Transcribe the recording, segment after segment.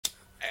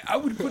I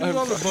would put it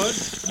on the bun.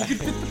 You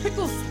could fit the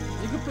pickles.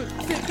 You could put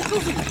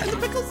pickles in the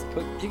pickles.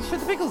 You can fit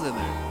the pickles in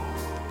there.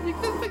 You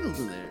can fit the pickles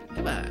in there.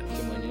 Come on.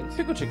 Some onions.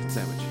 Pickle chicken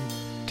sandwich.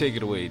 Take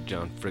it away,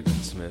 John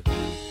Friggin Smith.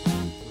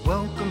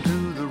 Welcome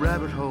to the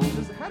rabbit hole,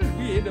 How did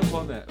we end up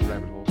on that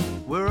rabbit hole?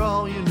 where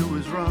all you knew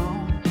is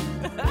wrong.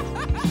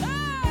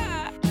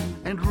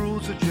 And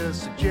rules are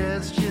just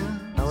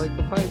suggestions, I like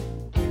the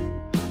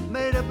pipe.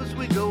 made up as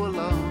we go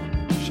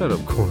along. Shut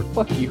up, Corn.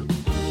 Fuck you.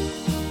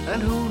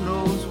 And who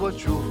knows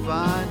what you'll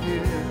find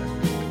here.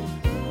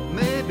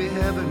 Maybe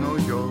heaven or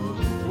your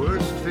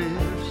worst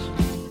fears.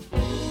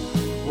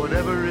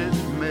 Whatever it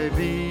may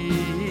be,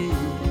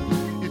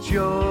 it's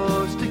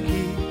yours to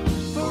keep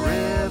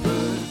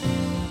forever.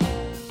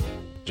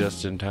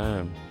 Just in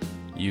time.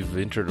 You've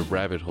entered a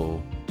rabbit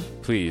hole.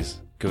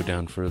 Please go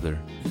down further.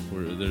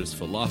 Where there's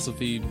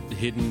philosophy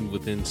hidden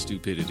within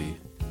stupidity.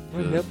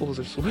 My nipples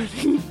are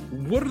sweating.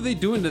 What are they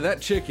doing to that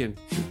chicken?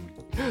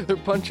 They're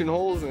punching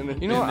holes in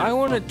it. You know what? Man, I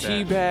want to fuck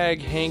that. teabag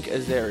Hank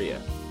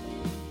Azaria.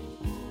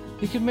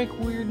 He can make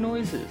weird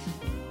noises.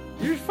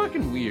 You're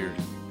fucking weird.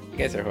 You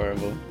guys are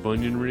horrible.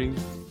 Bunyan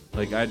rings?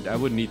 Like, I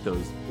wouldn't eat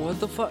those. What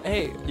the fuck?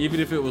 Hey, Even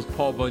if it was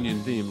Paul Bunyan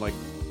themed, like,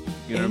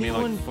 you know what I mean?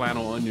 Anyone- Like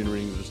flannel onion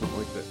rings or something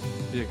like that.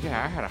 Be like,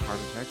 yeah, I had a heart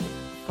attack.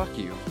 Fuck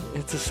you.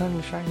 it's a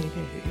sunshiny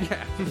day.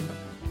 Yeah.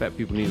 Fat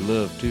people need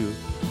love, too.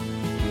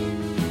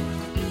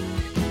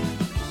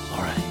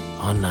 Alright,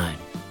 on 9.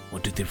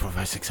 1, 2, 3, 4,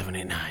 5, 6, 7,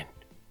 8, 9.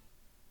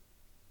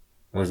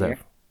 Where's that? Here?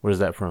 Where's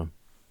that from?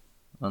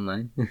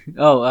 Online?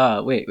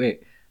 Oh, wait.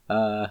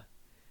 Hold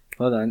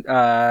on.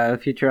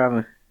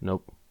 Futurama.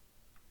 Nope.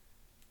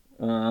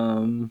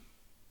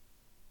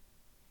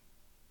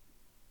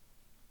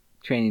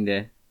 Training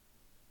Day.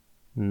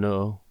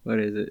 No. What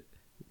is it?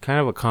 Kind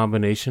of a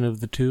combination of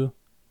the two.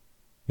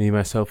 Me,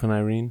 myself, and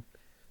Irene.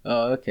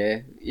 Oh,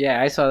 okay.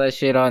 Yeah, I saw that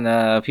shit on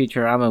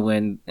Futurama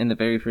when in the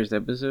very first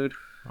episode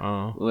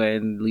Oh.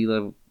 when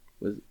Leela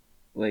was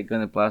like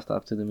gonna blast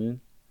off to the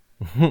moon.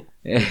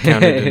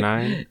 Counted to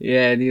 9.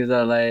 Yeah, and he was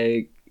all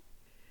like,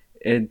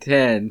 in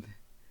 10,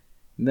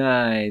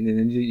 9, and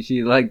then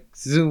she like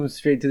zooms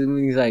straight to the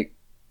moon. He's like,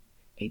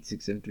 8,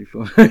 6, 7, 3,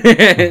 4.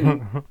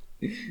 That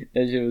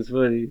shit was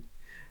funny.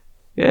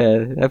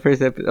 Yeah, that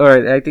first episode,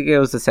 or I think it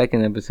was the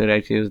second episode.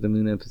 Actually, it was the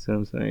moon episode.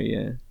 I'm sorry.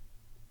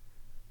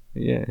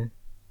 Yeah.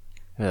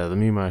 Yeah, the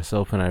me,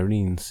 myself, and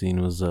Irene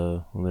scene was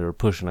when they were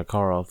pushing a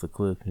car off the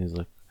cliff, and he's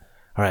like,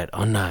 "All right,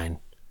 on 9.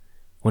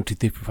 1, 2,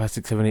 3, 4, 5,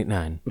 6, 7, 8,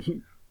 9."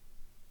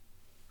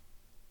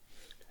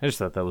 I just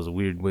thought that was a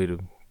weird way to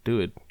do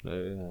it,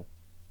 but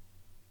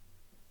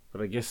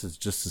I guess it's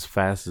just as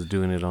fast as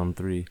doing it on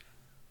 3.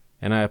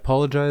 And I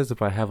apologize if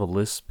I have a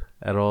lisp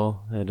at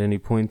all at any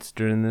points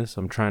during this.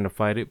 I'm trying to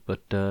fight it,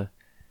 but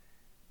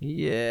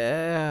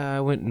yeah,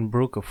 I went and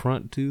broke a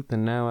front tooth,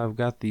 and now I've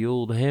got the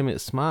old Hammett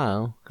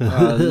smile.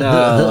 Oh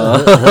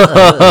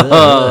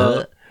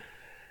no!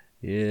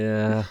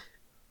 Yeah.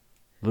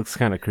 Looks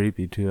kind of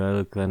creepy, too. I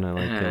look kind of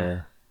like,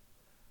 I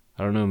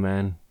don't know,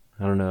 man.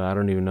 I don't know. I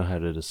don't even know how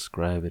to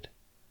describe it.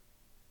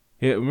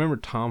 Yeah, remember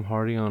Tom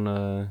Hardy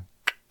on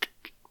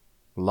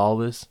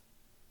Lawless?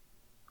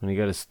 When he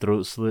got his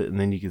throat slit, and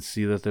then you could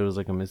see that there was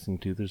like a missing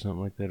tooth or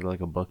something like that, or like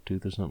a buck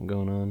tooth or something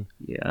going on.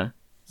 Yeah.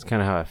 It's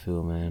kind of how I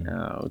feel, man.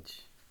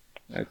 Ouch.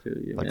 I feel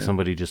you. Like man.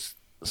 somebody just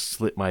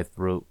slit my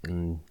throat,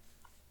 and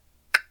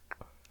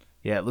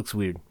yeah, it looks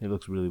weird. It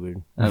looks really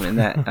weird. I'm in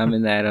that. I'm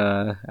in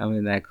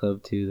that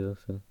club too, though.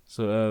 So.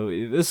 So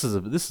this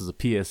is a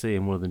PSA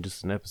more than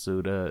just an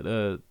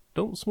episode.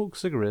 Don't smoke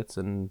cigarettes,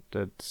 and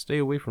stay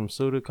away from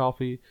soda,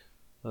 coffee,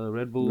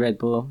 Red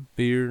Bull,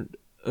 beer,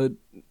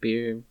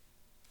 beer.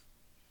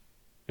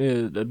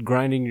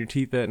 grinding your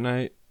teeth at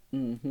night.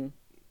 Mm-hmm.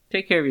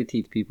 Take care of your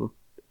teeth, people.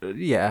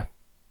 Yeah,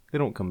 they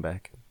don't come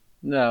back.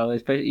 No,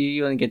 especially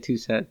you only get 2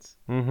 sets.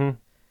 Mm-hmm.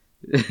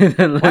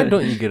 Why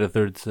don't you get a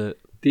third set?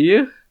 Do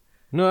you?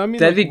 No, I mean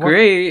That'd like, be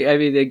great. I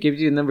mean, it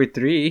gives you number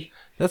 3.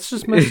 That's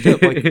just messed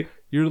up. Like,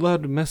 you're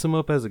allowed to mess them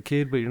up as a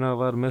kid, but you're not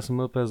allowed to mess them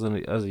up as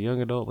a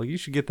young adult. Like, you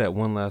should get that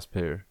one last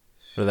pair,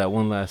 or that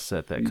one last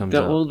set that comes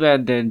The out. old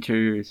man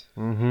dentures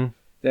Mm-hmm.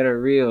 that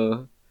are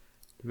real.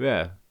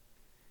 Yeah.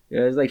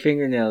 Yeah, it's like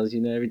fingernails.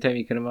 You know, every time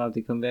you cut them off,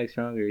 they come back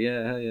stronger.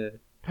 Yeah, hell yeah.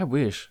 I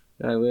wish.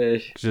 I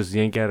wish. Just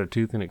yank out a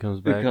tooth and it comes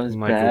back. comes in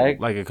like back?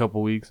 like a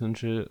couple weeks and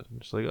shit.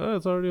 Just like, oh,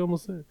 it's already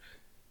almost there.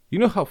 You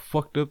know how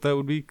fucked up that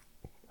would be?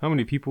 How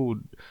many people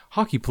would...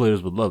 Hockey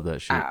players would love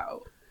that shit.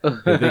 Ow.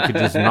 If they could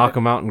just knock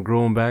them out and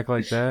grow them back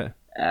like that.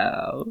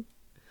 Ow.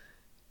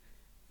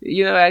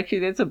 You know, actually,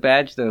 that's a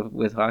badge, though,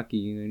 with hockey.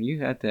 You know,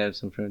 you have to have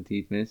some front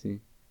teeth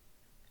missing.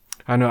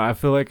 I know. I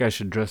feel like I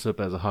should dress up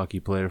as a hockey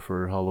player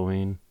for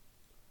Halloween.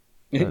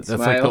 That's Smile.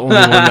 like the only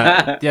one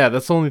that... Yeah,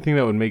 that's the only thing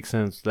that would make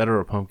sense. That or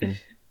a pumpkin.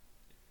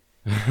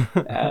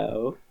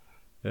 Ow.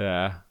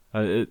 Yeah.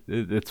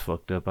 It's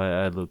fucked up.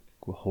 I look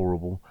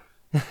horrible.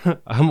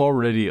 I'm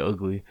already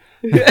ugly.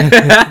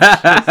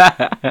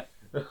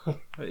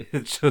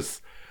 It's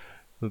just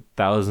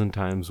 1,000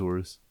 times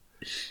worse.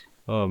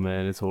 Oh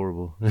man, it's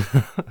horrible.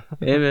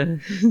 Hey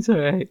man, it's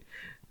alright.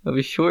 I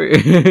was short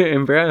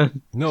and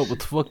brown. No,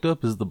 what's fucked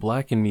up is the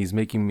black in me is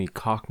making me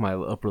cock my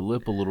upper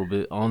lip a little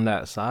bit on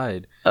that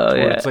side. Oh,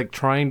 where yeah. it's like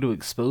trying to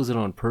expose it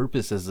on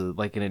purpose as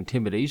like an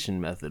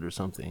intimidation method or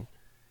something.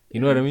 You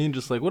know what I mean?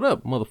 Just like, what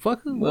up,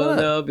 motherfucker? What Well, up?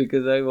 no,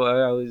 because I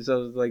was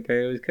like,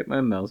 I always kept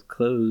my mouth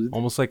closed.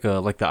 Almost like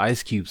the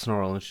Ice Cube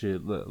snarl and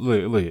shit. Look.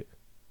 What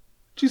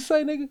you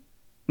say, nigga?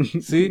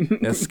 See,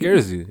 that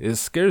scares you. It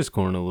scares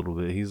Corn a little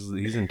bit.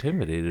 He's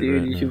intimidated. Dude,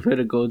 right you now. should put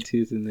a gold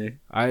tooth in there.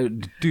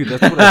 Dude,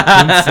 that's what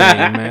I've been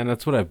saying, man.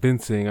 That's what I've been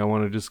saying. I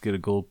want to just get a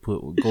gold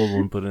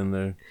one put in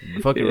there.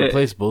 Fucking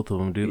replace both of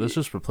them, dude. Let's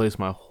just replace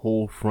my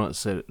whole front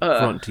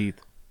teeth,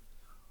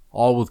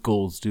 all with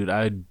golds, dude.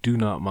 I do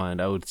not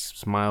mind. I would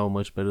smile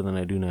much better than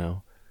I do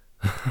now.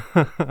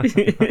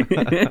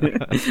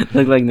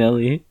 Look like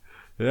Nelly.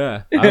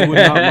 Yeah, I would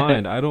not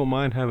mind. I don't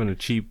mind having a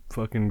cheap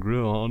fucking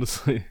grill,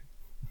 honestly.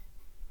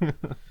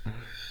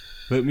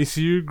 Let me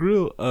see your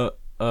grill.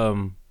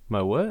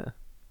 My what?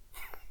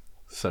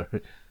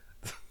 Sorry.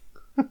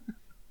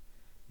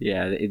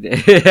 Yeah,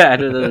 I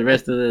don't know the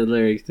rest of the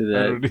lyrics to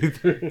I don't that.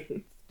 either.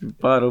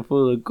 Bottle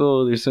full of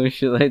gold or some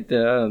shit like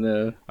that. I don't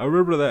know. I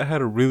remember that had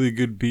a really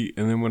good beat,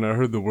 and then when I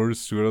heard the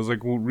words to it, I was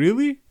like, well,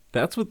 really?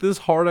 That's what this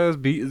hard-ass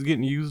beat is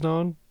getting used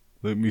on?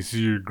 Let me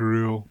see your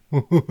grill.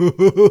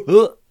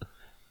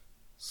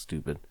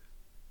 Stupid.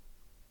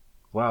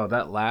 Wow,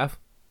 that laugh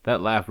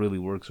really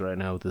works right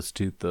now with this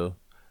tooth, though.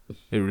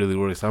 It really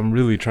works. I'm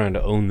really trying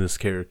to own this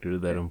character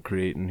that I'm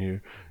creating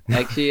here.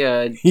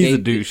 Actually, He's a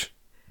douche.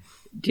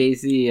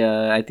 Jay-Z,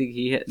 I think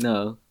he had...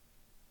 No,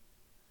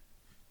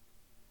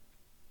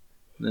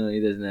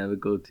 he doesn't have a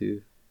gold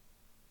tooth.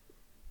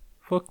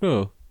 Fuck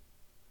no.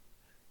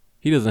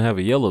 He doesn't have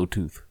a yellow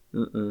tooth.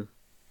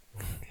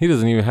 He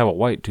doesn't even have a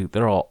white tooth.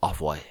 They're all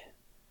off-white.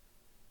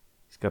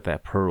 He's got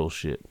that pearl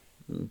shit.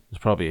 There's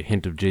probably a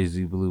hint of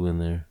Jay-Z blue in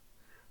there.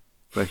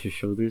 Brush your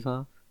shoulders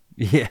off?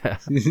 Yeah.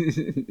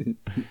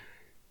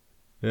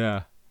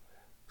 Yeah.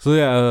 So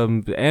yeah,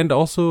 and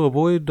also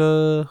avoid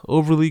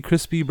overly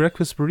crispy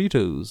breakfast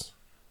burritos.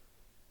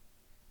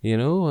 You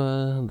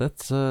know,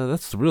 that's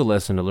the real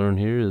lesson to learn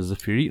here is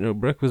if you're eating a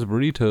breakfast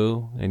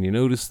burrito and you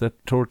notice that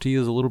the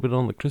tortilla is a little bit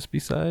on the crispy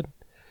side,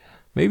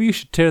 maybe you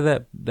should tear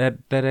that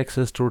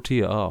excess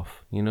tortilla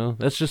off. You know,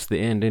 that's just the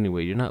end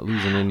anyway. You're not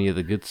losing any of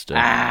the good stuff.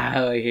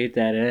 I hate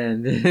that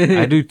end.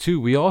 I do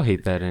too. We all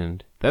hate that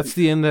end. That's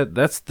the end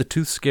that's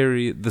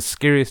the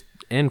scariest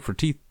end for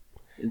teeth.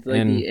 It's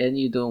like the end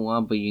you don't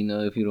want, but you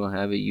know if you don't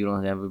have it, you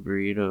don't have a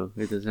burrito.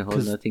 It doesn't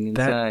hold nothing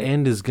inside. That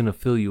end is gonna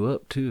fill you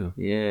up too.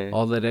 Yeah.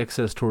 All that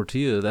excess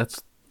tortilla,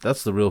 that's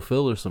the real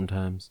filler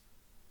sometimes.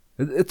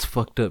 It's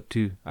fucked up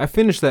too. I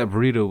finished that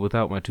burrito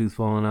without my tooth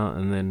falling out,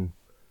 and then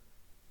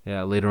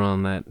later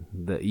on that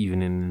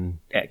evening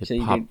Actually,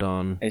 it popped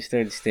on. I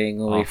started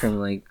staying away off. from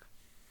like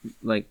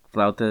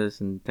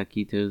flautas and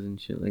taquitos and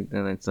shit like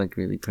that. It's like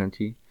really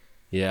crunchy.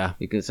 Yeah.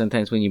 Because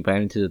sometimes when you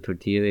bite into the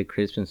tortilla, they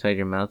crisp inside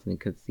your mouth and it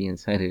cuts the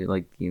inside of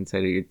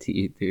your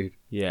teeth, dude.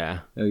 Yeah.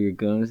 Oh, your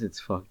gums, it's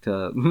fucked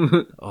up.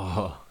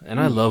 Oh, and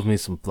I love me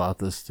some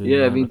flautas too.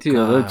 Yeah, man. me too.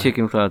 I love God.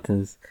 chicken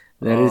flautas.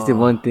 That is the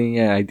one thing,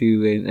 I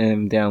do, and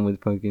I'm down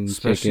with fucking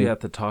Especially chicken.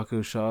 at the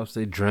taco shops,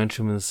 they drench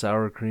them in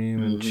sour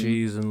cream and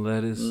cheese and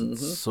lettuce.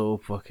 It's so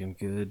fucking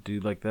good,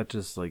 dude. Like that,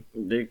 just like.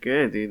 They're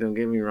good, dude. Don't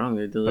get me wrong,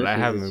 they're delicious. But I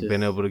haven't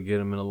been able to get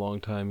them in a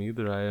long time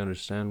either. I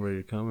understand where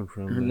you're coming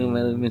from. No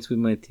man. elements with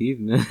my teeth,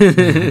 man.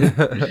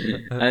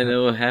 I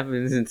know what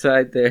happens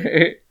inside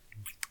there.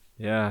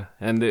 Yeah,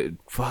 and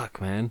fuck,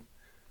 man,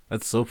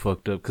 that's so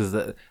fucked up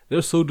because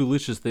they're so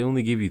delicious. They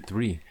only give you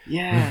 3.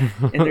 Yeah,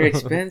 and they're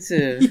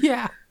expensive.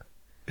 Yeah,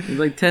 It's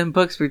like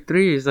 $10 for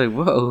 3. It's like,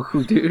 whoa,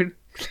 dude.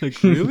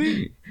 like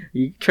really?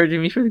 You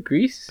charging me for the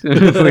grease? For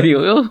the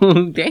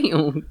oil?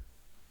 Damn.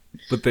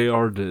 But they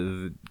are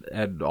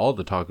at all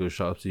the taco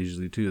shops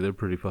usually too. They're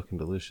pretty fucking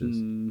delicious.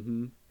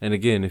 Mm-hmm. And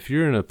again, if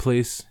you're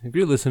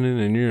listening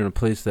and you're in a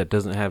place that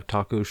doesn't have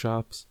taco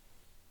shops,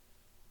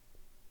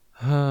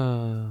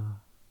 Yeah,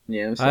 I'm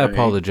I sorry.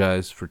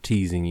 apologize for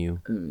teasing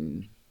you.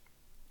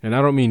 And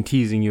I don't mean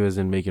teasing you as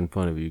in making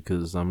fun of you,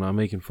 because I'm not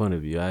making fun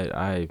of you.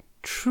 I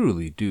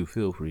truly do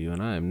feel for you,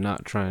 and I am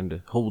not trying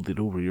to hold it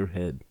over your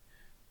head.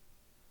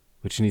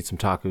 But you need some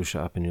taco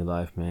shop in your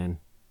life, man.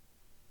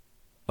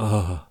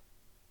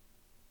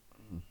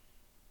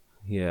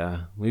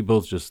 Yeah, we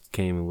both just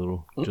came a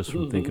little just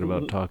from thinking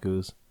about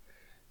tacos.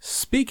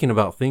 Speaking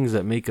about things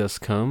that make us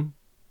come,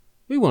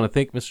 we want to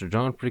thank Mr.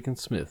 John freaking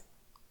Smith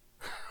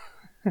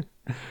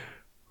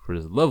for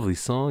his lovely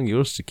song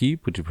 "Yours to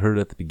Keep," which you've heard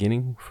at the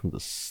beginning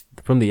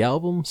from the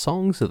album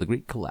 "Songs of the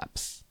Great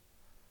Collapse."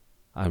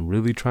 I'm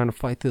really trying to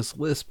fight this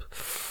lisp.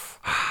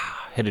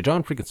 Head to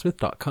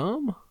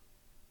johnfreakinsmith.com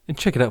and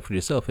check it out for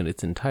yourself in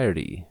its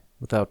entirety,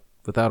 without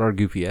our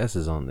goofy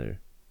asses on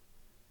there.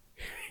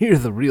 Hear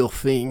the real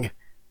thing.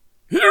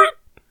 Hear it.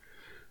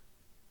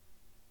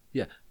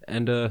 Yeah,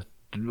 and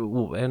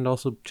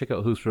also check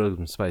out Hooks, Rubs,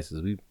 and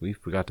Spices. We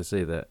forgot to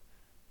say that.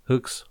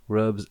 Hooks,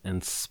 Rubs,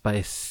 and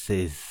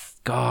Spices.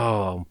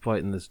 God, I'm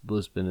fighting this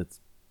lisp, and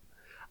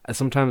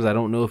sometimes I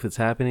don't know if it's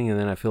happening, and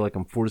then I feel like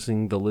I'm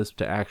forcing the lisp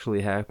to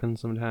actually happen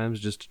sometimes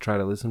just to try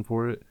to listen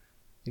for it.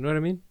 You know what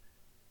I mean?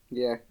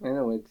 Yeah, I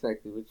know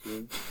exactly what you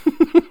mean.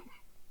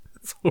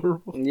 It's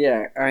horrible.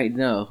 Yeah, I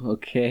know.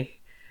 Okay,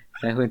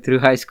 I went through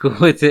high school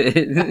with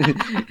it.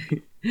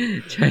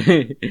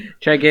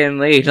 try getting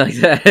laid like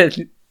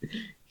that.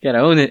 Gotta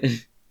own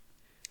it.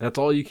 That's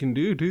all you can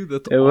do, dude.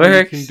 That's It all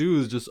works. you can do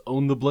is just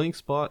own the blank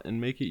spot and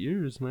make it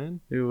yours,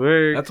 man. It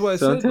works. That's why I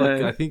said, like,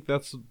 sometimes. I think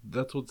that's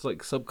what's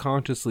like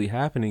subconsciously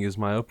happening is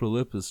my upper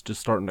lip is just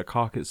starting to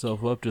cock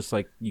itself up. Just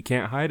like, you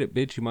can't hide it,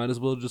 bitch. You might as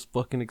well just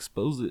fucking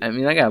expose it. I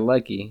mean, I got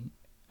lucky.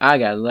 A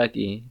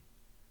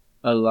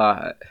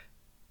lot.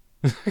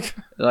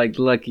 Like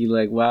lucky,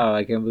 like wow,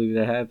 I can't believe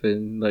that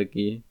happened.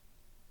 Lucky.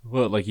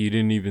 What? Like they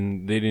didn't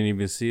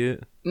even see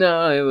it?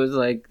 No, it was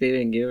like they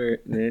didn't give her.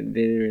 They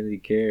didn't really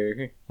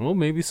care. Well,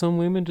 maybe some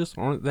women just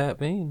aren't that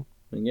vain.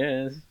 I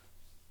guess.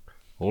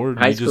 Or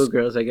High you school just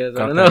girls, I guess. I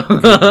got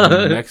don't that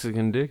know.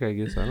 Mexican dick, I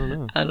guess. I don't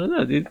know. I don't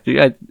know, dude.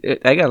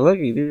 I got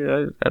lucky,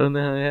 dude. I don't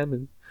know how it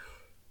happened.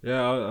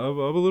 Yeah, I'm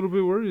a little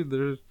bit worried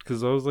there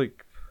because I was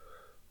like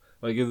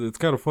it's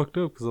kind of fucked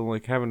up because I'm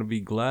like having to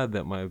be glad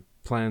that my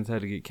plans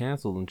had to get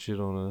canceled and shit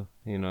on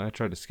I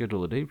tried to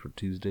schedule a date for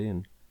Tuesday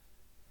and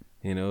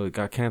it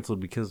got canceled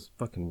because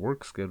fucking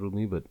work scheduled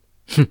me, but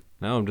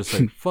now I'm just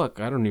like, fuck,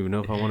 I don't even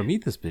know if I want to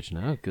meet this bitch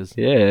now because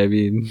Yeah, I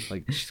mean,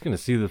 like she's gonna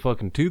see the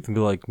fucking tooth and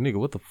be like, nigga,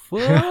 what the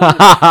fuck?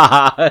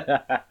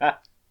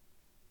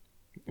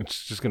 And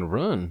she's just gonna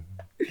run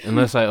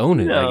unless I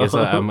own it. I guess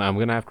No. I'm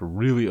gonna have to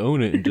really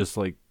own it and just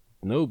like,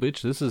 no,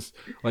 bitch, this is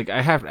like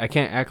I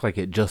can't act like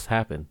it just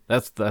happened.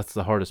 That's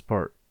the hardest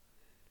part,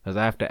 because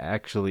I have to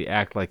actually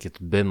act like it's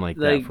been like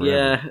that like forever.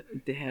 yeah,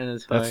 damn,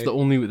 it's hard.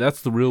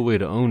 That's the real way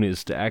to own it,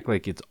 is to act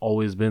like it's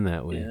always been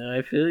that way. Yeah,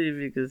 I feel you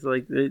because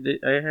like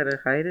I had to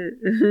hide it.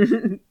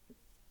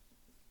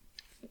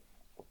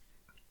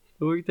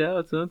 It worked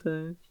out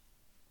sometimes.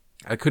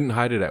 I couldn't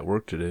hide it at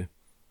work today.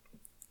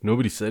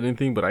 Nobody said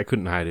anything, but I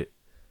couldn't hide it.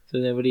 So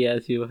nobody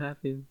asked you what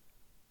happened.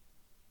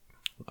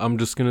 I'm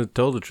just gonna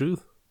tell the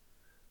truth.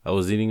 I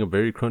was eating a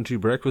very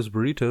crunchy breakfast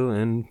burrito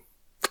and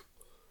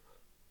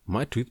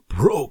my tooth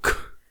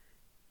broke.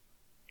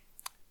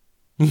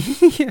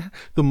 Yeah,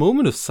 the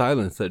moment of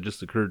silence that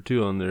just occurred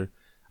too on there.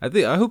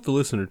 I hope the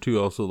listener too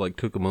also like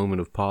took a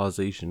moment of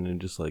pausation and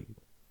just like,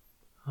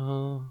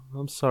 oh,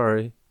 I'm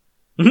sorry.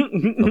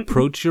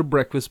 Approach your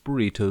breakfast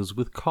burritos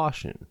with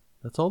caution.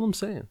 That's all I'm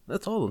saying.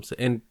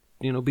 And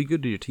be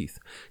good to your teeth.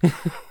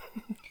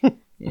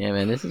 Yeah,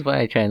 man, this is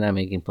why I try not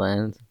making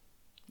plans.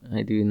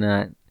 I do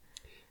not.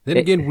 Then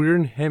again, we're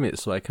in Hemet,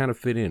 so I kind of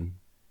fit in.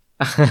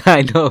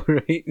 I know,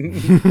 right?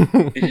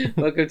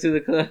 Welcome to the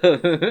club.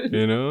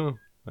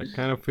 I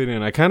kind of fit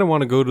in. I kind of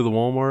want to go to the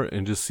Walmart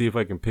and just see if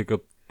I can pick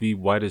up the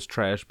whitest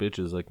trash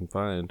bitches I can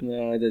find.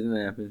 No, it doesn't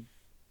happen.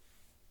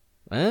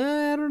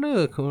 I don't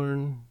know,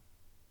 Corn.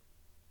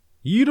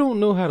 You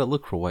don't know how to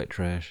look for white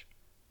trash.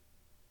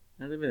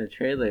 I live in a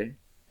trailer.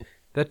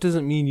 That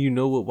doesn't mean you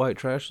know what white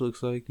trash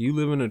looks like. You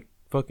live in a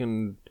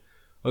fucking...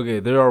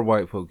 Okay, there are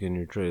white folk in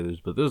your trailers,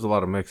 but there's a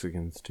lot of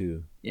Mexicans,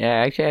 too. Yeah,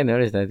 actually, I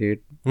noticed that, dude.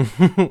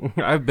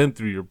 I've been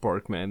through your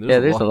park, man.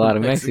 There's a lot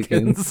of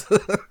Mexicans.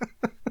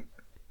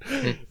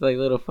 It's like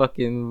little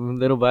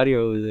body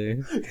over there.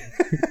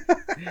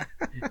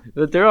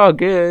 But they're all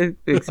good,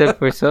 except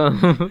for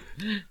some.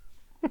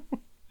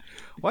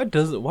 Why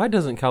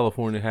doesn't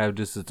California have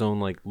just its own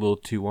like little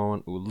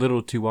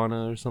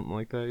Tijuana or something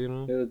like that?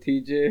 Little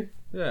TJ.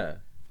 Yeah.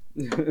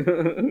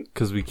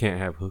 Because we can't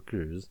have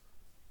hookers.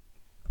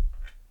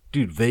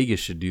 Dude, Vegas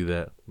should do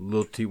that.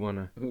 Little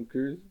Tijuana.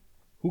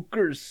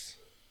 Hookers.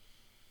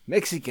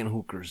 Mexican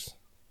hookers.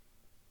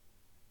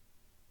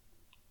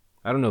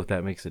 I don't know if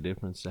that makes a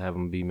difference to have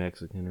them be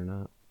Mexican or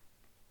not.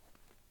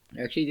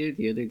 Actually, dude,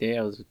 the other day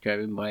I was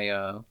driving by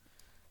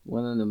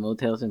one of the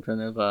motels in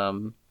front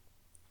of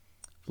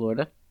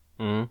Florida.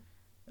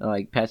 Mm-hmm.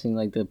 Like passing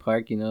like the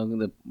park,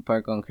 the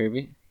park on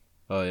Kirby.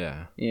 Oh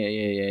yeah. Yeah.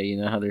 You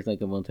know how there's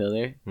like a motel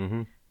there.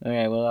 Mm-hmm. All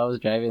right. Well, I was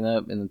driving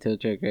up in the tow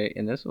truck, right,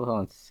 and this was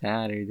on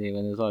Saturday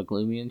when it was all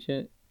gloomy and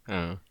shit.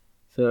 Oh.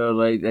 So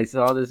like I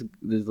saw this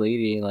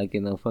lady like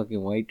in a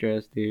fucking white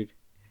dress, dude.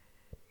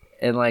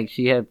 And like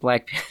she had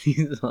black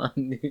panties on,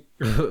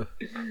 dude.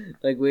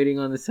 Like waiting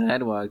on the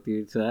sidewalk,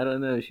 dude. So I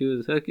don't know if she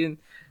was hooking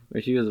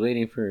or she was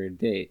waiting for her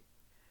date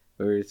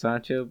or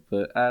Sancho,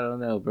 but I don't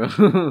know,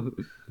 bro.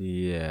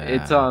 Yeah.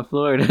 It's on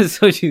Florida,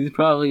 so she's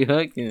probably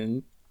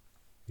hooking.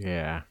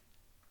 Yeah.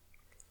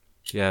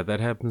 Yeah, that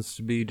happens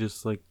to be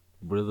just like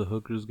where the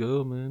hookers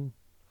go, man.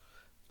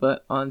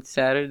 But on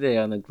Saturday,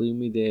 on a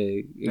gloomy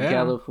day in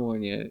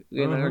California,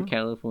 Uh-huh.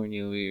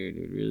 California weird,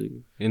 dude,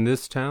 really. In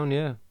this town,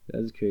 yeah.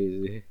 That's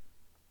crazy.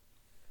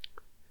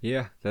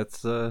 Yeah,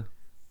 that's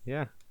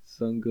yeah.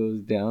 Sun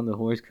goes down, the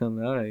horse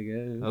come out, I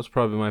guess. That was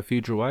probably my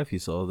future wife you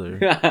saw there.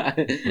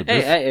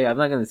 hey, I'm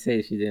not gonna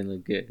say she didn't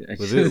look good.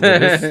 With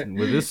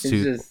this It's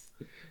tooth, just,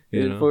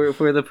 you know.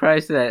 for the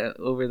price that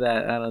over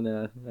that, I don't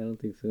know. I don't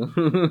think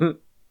so.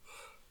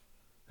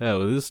 Yeah,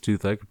 with this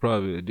tooth, I could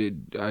probably.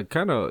 I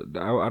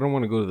don't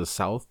want to go to the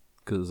south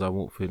because I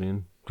won't fit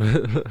in.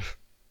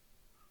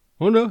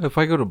 Oh no, if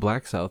I go to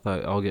Black South,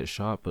 I'll get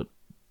shot, but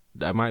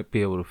I might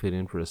be able to fit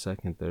in for a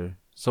second there.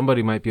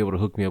 Somebody might be able to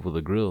hook me up with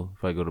a grill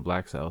if I go to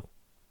Black South.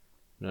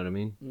 You know what I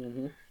mean?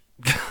 Mm-hmm.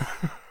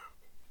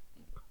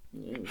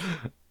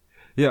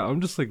 Yeah,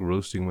 I'm just like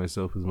roasting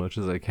myself as much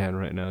as I can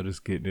right now,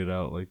 just getting it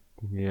out. Like,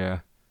 yeah.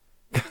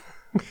 I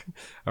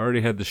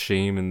already had the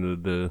shame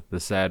and the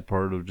sad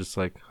part of just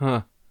like,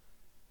 huh.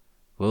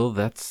 Well,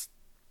 that's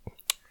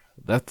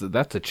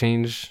a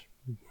change.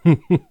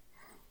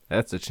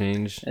 That's a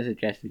change. That's a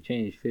drastic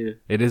change too.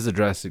 It is a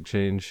drastic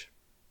change.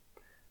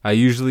 I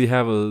usually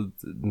have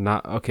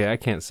I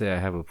can't say I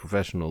have a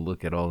professional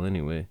look at all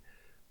anyway.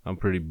 I'm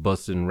pretty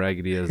busted and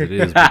raggedy as it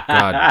is, but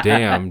god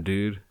damn,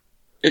 dude.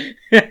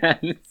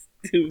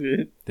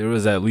 Stupid. There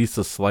was at least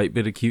a slight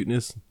bit of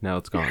cuteness. Now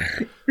it's gone.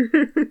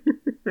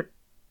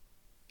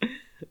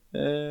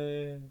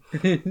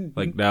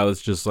 Like now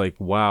it's just like,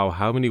 wow,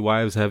 how many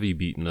wives have you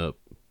beaten up?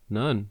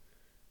 None.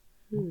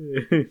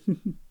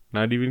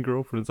 Not even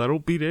girlfriends. I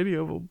don't beat any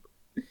of them.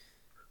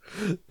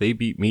 They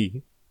beat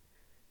me.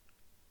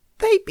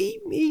 They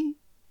beat me.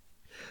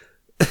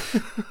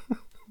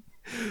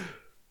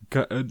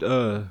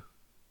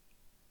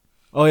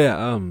 Oh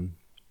yeah.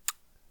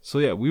 So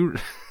yeah, we were.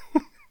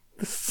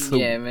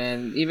 Yeah,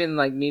 man. Even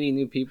like meeting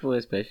new people,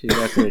 especially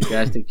after a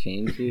drastic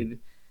change, dude.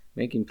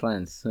 Making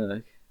plans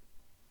suck.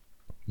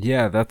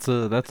 Yeah, that's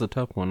a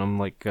tough one. I'm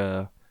like,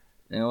 no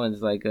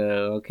one's like,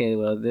 okay,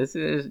 well, this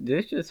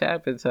just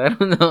happened, so I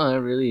don't know how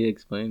to really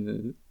explain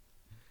this.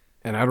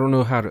 And I don't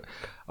know how to.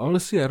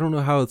 Honestly, I don't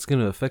know how it's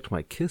gonna affect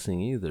my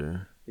kissing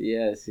either.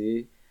 Yeah,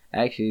 see,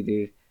 actually,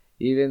 dude,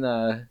 even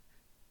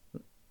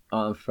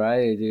on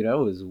Friday, dude, I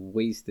was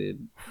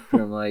wasted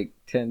from like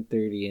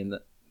 10:30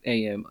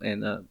 a.m.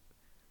 and up,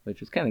 which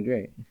was kind of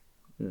great.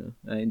 You know,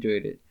 I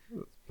enjoyed it.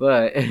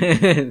 But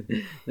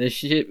the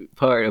shit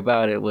part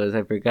about it was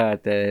I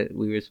forgot that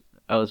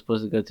I was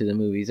supposed to go to the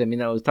movies. I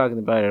mean, I was talking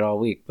about it all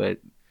week, but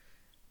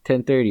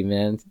 10:30,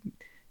 man,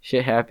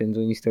 shit happens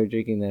when you start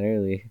drinking that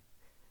early.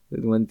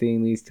 One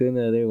thing leads to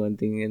another, one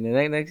thing, and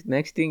the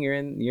next thing you're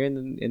in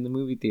the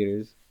movie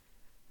theaters,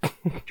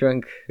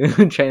 drunk,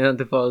 trying not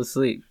to fall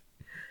asleep,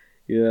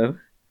 you know,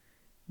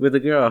 with a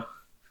girl.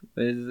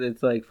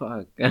 It's like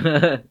fuck,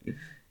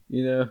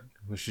 you know.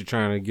 Was she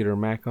trying to get her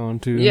Mac on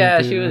too?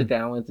 Yeah, she was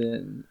down with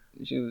it.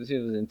 She was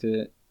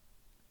into it.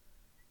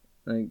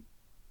 Like,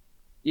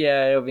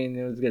 yeah, I mean,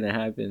 it was gonna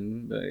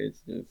happen, but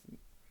it's just.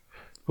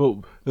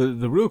 Well,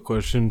 the real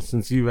question,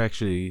 since you've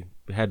actually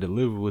had to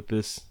live with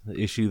this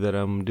issue that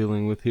I'm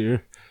dealing with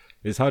here,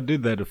 is how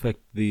did that affect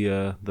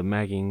the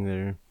magging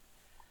there?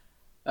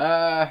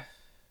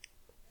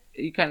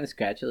 You kind of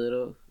scratch a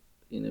little,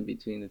 you know,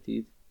 between the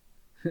teeth.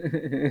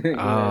 There's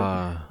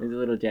a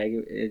little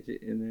jagged edge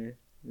in there.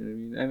 You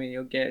know what I mean?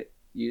 You'll get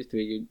used to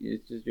it.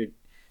 It's just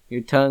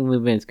your tongue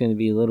movement's going to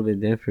be a little bit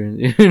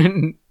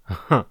different.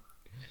 Huh.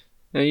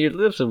 And your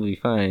lips will be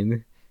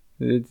fine.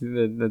 It's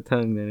the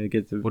tongue that it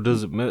gets. Well,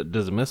 does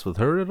it mess with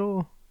her at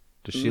all?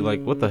 Does she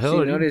like, what the hell?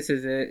 She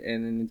notices it,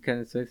 and then it kind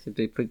of sucks if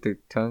they put their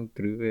tongue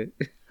through it.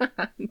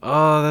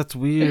 Oh, that's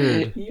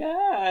weird. Yeah,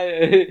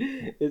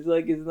 it's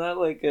not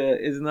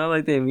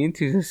like they mean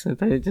to.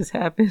 Sometimes it just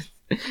happens.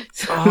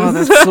 Oh,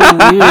 that's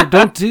so weird.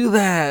 Don't do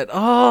that.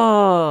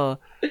 Oh,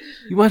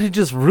 you might have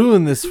just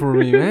ruined this for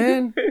me,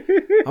 man.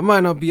 I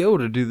might not be able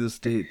to do this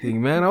date thing,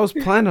 man. I was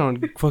planning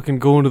on fucking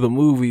going to the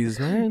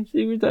movies, man.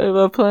 See, we're talking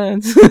about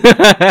plans.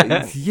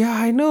 Yeah,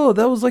 I know.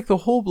 That was like the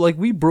whole, like,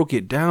 we broke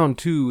it down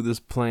too,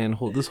 this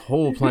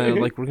whole plan.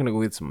 Like, we're gonna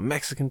go get some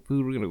Mexican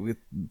food. We're gonna go get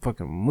a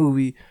fucking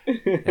movie.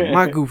 And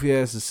my goofy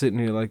ass is sitting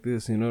here like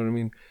this, you know what I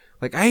mean?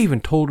 Like, I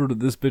even told her to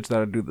this bitch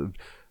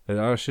that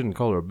I shouldn't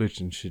call her a bitch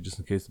and shit just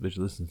in case the bitch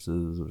listens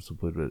to this or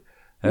something, but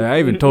and I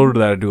even told her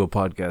that I do a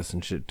podcast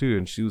and shit too,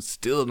 and she was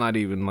still not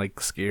even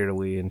like scared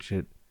away and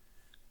shit.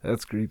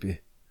 That's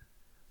creepy.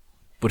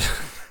 But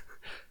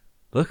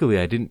luckily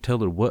I didn't tell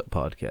her what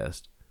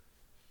podcast.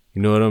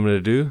 You know what I'm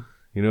gonna do?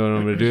 You know what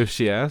I'm gonna do if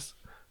she asks?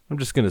 I'm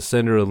just gonna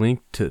send her a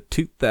link to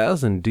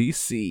 2000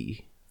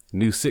 DC,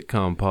 new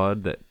sitcom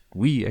pod that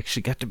we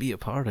actually got to be a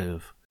part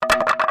of.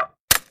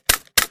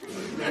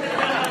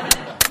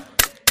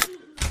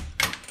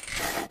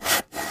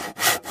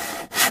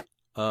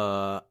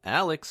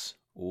 Alex,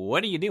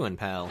 what are you doing,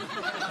 pal?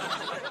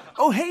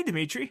 Oh, hey,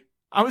 Dimitri.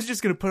 I was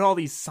just going to put all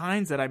these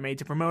signs that I made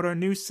to promote our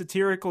new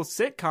satirical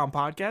sitcom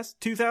podcast,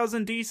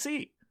 2000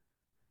 DC.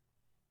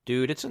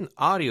 Dude, it's an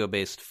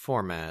audio-based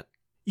format.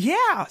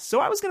 Yeah, so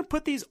I was going to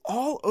put these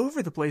all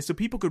over the place so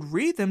people could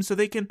read them so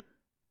they can...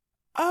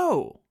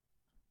 Oh,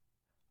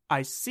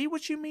 I see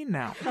what you mean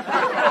now.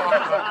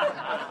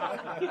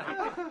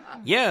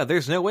 Yeah,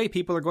 there's no way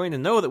people are going to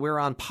know that we're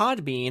on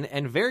Podbean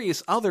and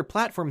various other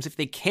platforms if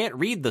they can't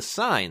read the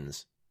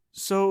signs.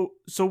 So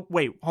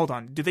wait, hold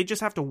on. Do they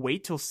just have to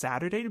wait till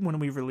Saturday when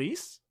we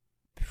release?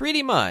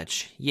 Pretty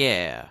much,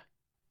 yeah.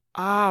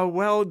 Ah,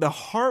 well, the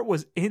heart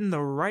was in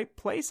the right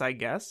place, I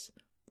guess.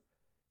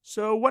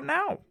 So what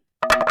now?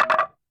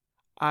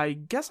 I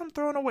guess I'm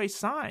throwing away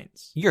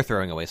signs. You're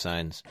throwing away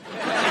signs.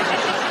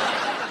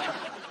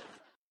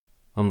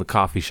 I'm the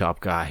coffee shop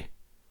guy.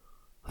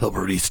 The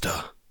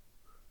barista.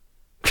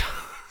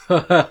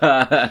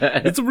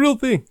 It's a real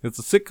thing. It's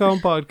a sitcom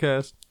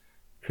podcast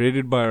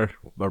created by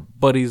our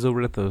buddies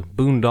over at the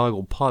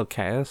Boondoggle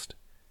Podcast.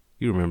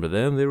 You remember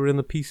them. They were in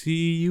the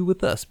PCU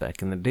with us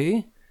back in the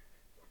day.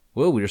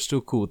 Well, we were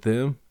still cool with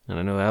them. And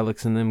I know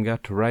Alex and them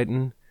got to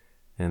writing.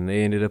 And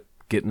they ended up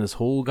getting this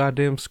whole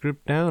goddamn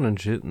script down and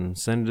shit. And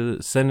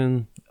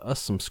sending us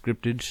some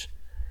scriptage.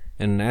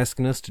 And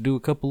asking us to do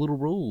a couple little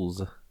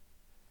roles.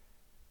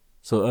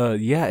 So,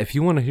 yeah, if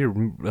you want to hear,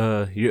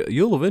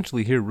 you'll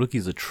eventually hear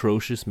Rookie's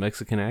atrocious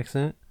Mexican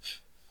accent,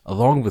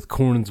 along with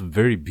Corn's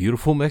very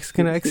beautiful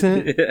Mexican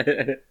accent.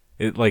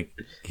 It like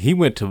he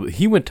went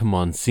to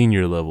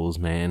Monsignor levels,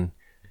 man.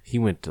 He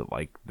went to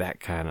like that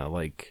kind of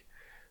like,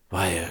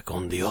 vaya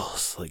con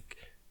Dios. Like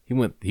he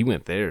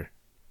went there.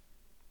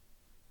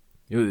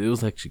 It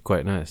was actually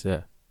quite nice,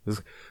 yeah.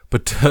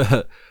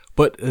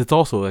 But it's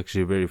also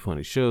actually a very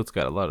funny show. It's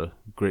got a lot of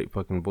great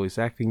fucking voice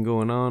acting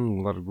going on.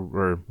 A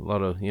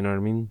lot of, you know what I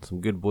mean? Some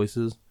good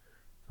voices.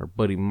 Our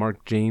buddy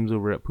Mark James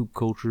over at Poop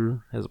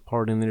Culture has a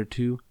part in there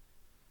too.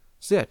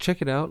 So yeah,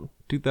 check it out.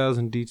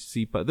 2000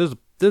 DTC.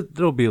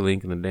 There'll be a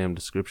link in the damn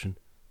description.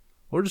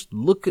 Or just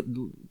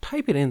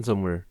type it in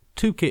somewhere.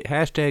 2K,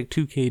 hashtag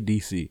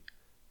 2KDC.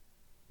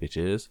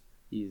 Bitches.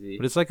 Easy.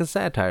 But it's like a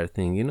satire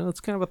thing, you know?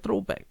 It's kind of a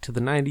throwback to the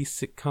 90s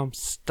sitcom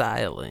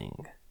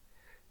styling.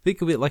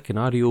 Think of it like an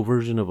audio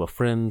version of a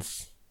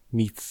Friends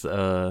meets,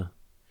 that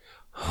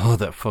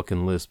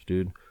fucking lisp,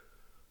 dude.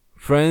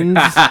 Friends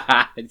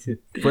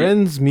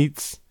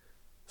meets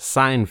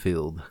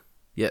Seinfeld.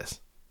 Yes.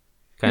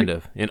 Kind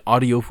of. In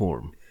audio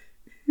form.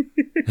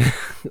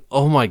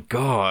 Oh my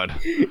god.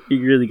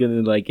 You're really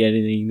gonna like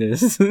editing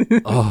this.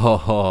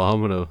 Oh,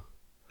 I'm gonna,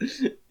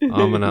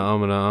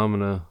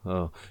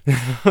 oh.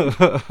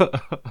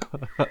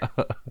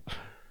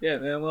 Yeah,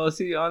 man. Well,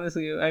 see,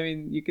 honestly, I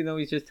mean, you can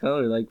always just tell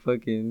her, like,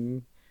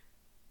 fucking,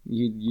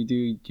 you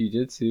do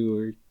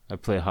jujitsu I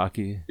play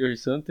hockey. or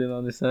something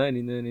on the side,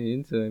 you know, and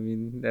into. I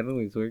mean, that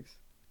always works.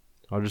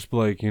 I'll just be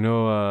like,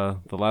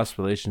 the last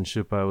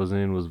relationship I was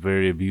in was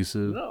very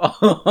abusive.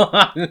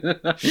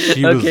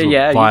 She was Okay,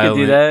 yeah, violent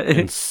you can do that.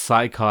 and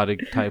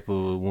psychotic type of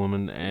a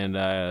woman,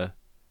 and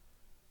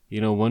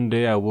one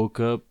day I woke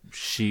up,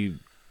 she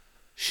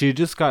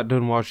just got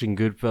done watching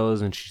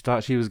Goodfellas, and she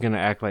thought she was gonna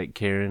act like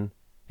Karen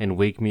and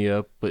wake me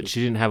up, but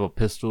she didn't have a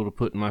pistol to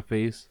put in my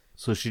face,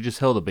 so she just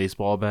held a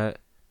baseball bat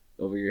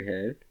Over your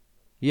head?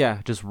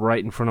 Yeah, just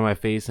right in front of my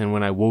face, and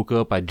when I woke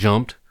up, I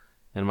jumped,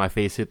 and my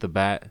face hit the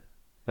bat.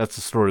 That's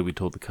the story we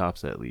told the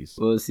cops, at least.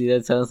 Well, see,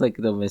 that sounds like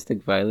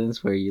domestic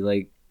violence, where you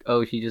like,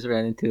 oh, she just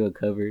ran into a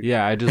cupboard.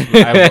 Yeah, I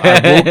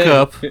woke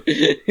up,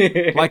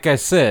 like I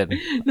said,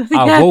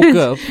 I woke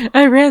up,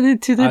 I ran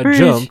into the bridge. I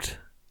jumped,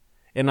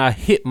 and I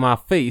hit my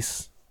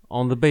face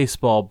on the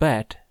baseball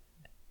bat,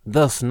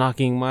 thus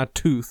knocking my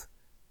tooth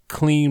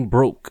clean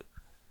broke.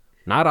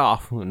 Not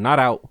off, not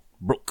out,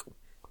 broke.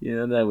 You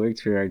know, that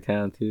works for our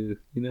town, too.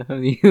 You know how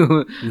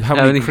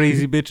many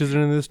crazy bitches are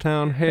in this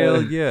town?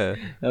 Hell yeah.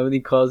 How many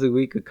calls a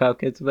week a cop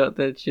gets about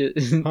that shit?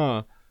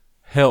 Huh.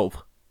 Help.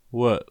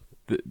 What?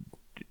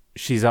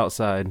 She's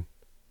outside.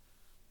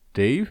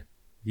 Dave?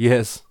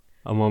 Yes,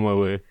 I'm on my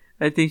way.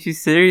 I think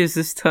she's serious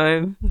this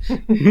time.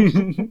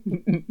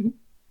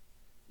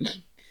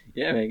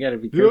 Yeah, man, gotta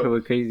be careful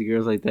with crazy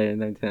girls like that in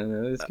that town.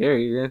 Though. It's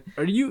scary, man.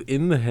 Are you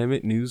in the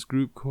Hemet news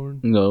group, Corn?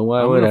 No,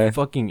 why would I'm I? gonna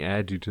fucking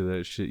add you to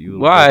that shit, you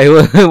little Why?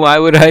 bitch. Why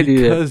would I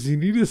do that? Because you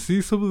need to see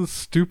some of the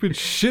stupid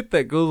shit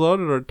that goes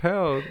on in our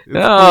town. It's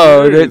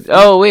No, hilarious.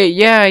 wait,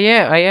 yeah,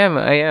 I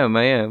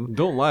am.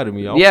 Don't lie to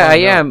me. I'll Yeah, I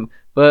find out. am.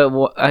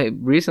 But I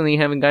recently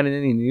haven't gotten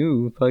any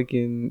new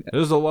fucking.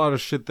 There's a lot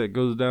of shit that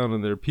goes down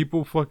in there.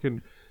 People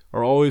fucking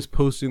are always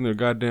posting their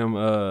goddamn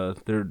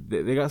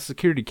they got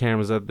security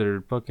cameras at their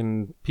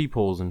fucking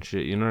peepholes and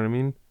shit. You know what I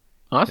mean?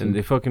 Awesome. And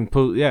they fucking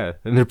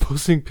and they're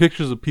posting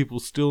pictures of people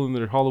still in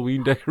their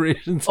Halloween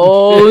decorations. and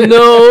Oh shit.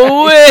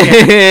 no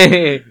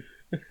way!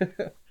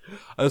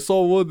 I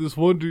saw this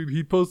one dude,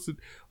 he posted,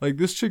 like,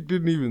 this chick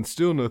didn't even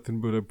steal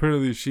nothing, but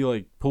apparently she,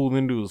 like, pulled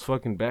into his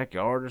fucking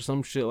backyard or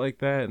some shit like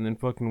that, and then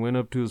fucking went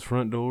up to his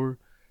front door,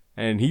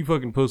 and he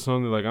fucking posted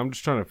on there, like, I'm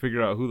just trying to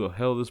figure out who the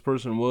hell this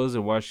person was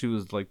and why she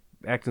was, like,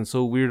 acting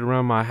so weird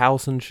around my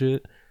house and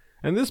shit.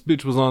 And this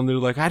bitch was on there,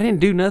 like, I didn't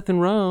do nothing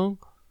wrong.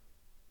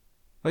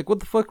 Like,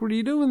 what the fuck were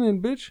you doing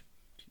then, bitch?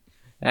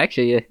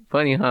 Actually,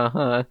 funny,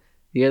 huh?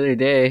 The other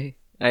day,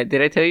 did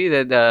I tell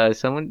you that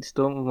someone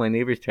stole my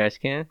neighbor's trash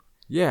can?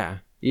 Yeah.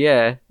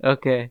 Yeah,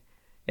 okay.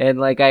 And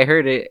like I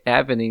heard it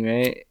happening,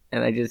 right?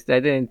 And I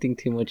didn't think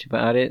too much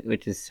about it,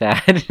 which is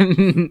sad. I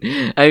mean,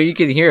 you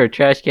can hear a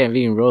trash can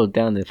being rolled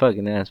down the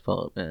fucking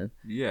asphalt, man.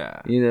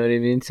 Yeah. You know what I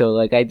mean? So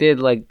like I did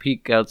like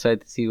peek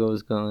outside to see what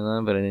was going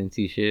on, but I didn't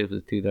see shit. It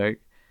was too dark.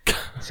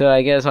 So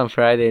I guess on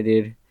Friday,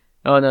 dude.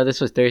 Oh no,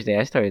 this was Thursday.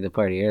 I started the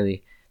party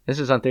early. This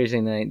was on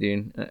Thursday night,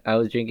 dude. I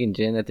was drinking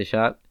gin at the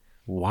shop.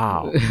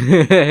 Wow.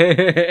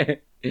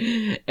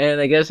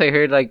 And I guess I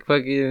heard like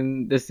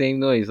fucking the same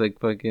noise, like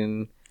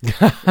fucking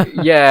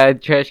yeah,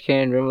 trash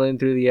can rumbling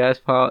through the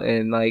asphalt,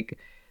 and like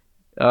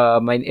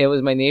It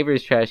was my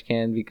neighbor's trash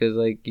can because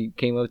like he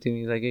came up to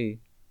me. He's like, "Hey,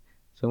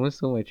 someone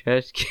stole my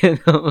trash can."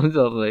 I was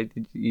all like,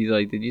 he's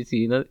like, "Did you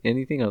see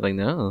anything?" I was like,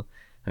 "No,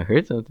 I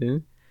heard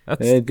something."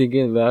 That's And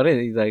thinking about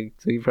it, he's like,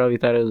 "So you probably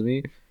thought it was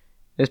me."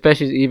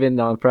 Especially even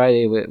on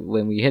Friday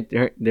when we hit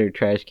their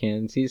trash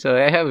can. See, so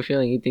I have a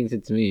feeling he thinks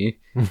it's me.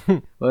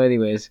 Well,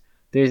 anyways,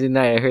 Thursday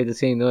night I heard the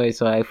same noise,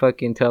 so I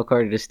fucking tell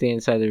Carter to stay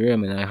inside the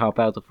room and I hop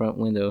out the front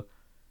window.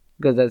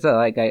 Because that's not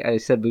like I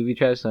said booby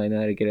traps, so I know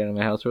how to get out of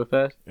my house real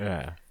fast.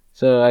 yeah.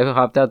 So I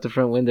hopped out the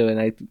front window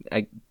and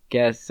I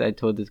guess I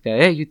told this guy,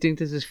 "Hey, you think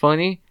this is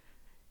funny?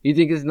 You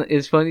think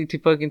it's funny to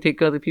fucking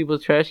take other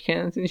people's trash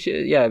cans and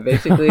shit?" Yeah,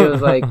 basically it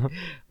was like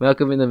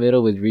Malcolm in the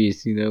Middle with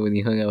Reese, you know, when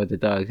he hung out with the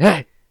dogs.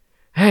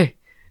 Hey!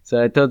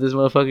 So I told this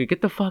motherfucker,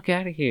 "Get the fuck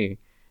out of here."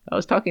 I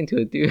was talking to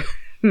a dude.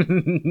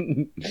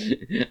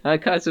 I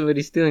caught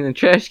somebody stealing a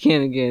trash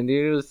can again,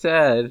 dude. It was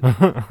sad.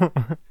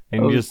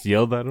 And you just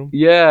yelled at him?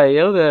 Yeah, I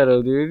yelled at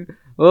him, dude.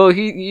 Well,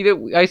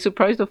 I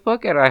surprised the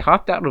fuck out of him. I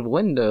hopped out of the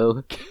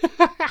window.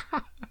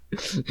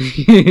 Just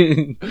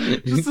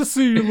to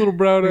see your little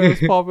brown ass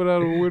popping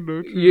out of a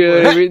window. Too.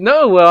 Yeah,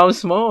 no, well, I'm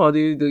small,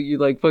 dude. You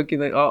like fucking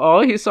like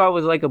all he saw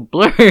was like a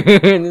blur,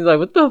 and he's like,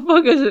 "What the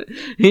fuck is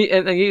it?"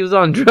 And he was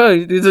on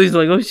drugs, dude. So he's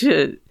like, "Oh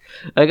shit!"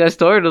 I got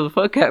startled the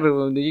fuck out of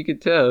him, dude. You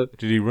could tell.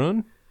 Did he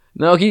run?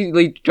 No, he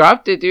like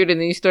dropped it, dude, and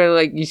then he started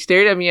like he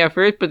stared at me at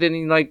first, but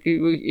then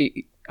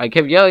I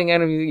kept yelling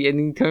at him, and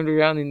he turned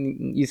around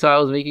and you saw I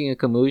was making a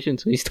commotion,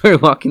 so he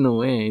started walking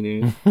away,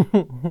 dude.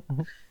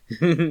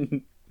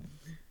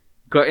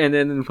 And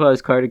then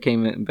plus Carter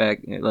came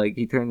back, like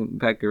he turned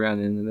back around,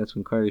 and then that's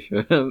when Carter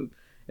showed up.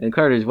 And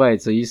Carter's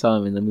white, so you saw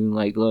him in the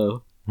moonlight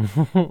glow. You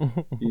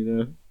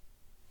know?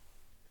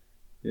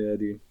 Yeah,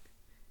 dude.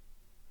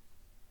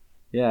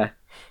 Yeah.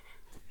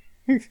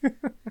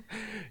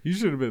 You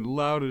should have been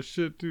loud as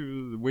shit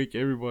too to wake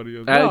everybody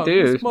up. I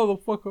do. This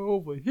motherfucker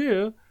over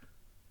here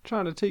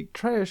trying to take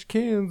trash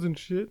cans and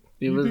shit.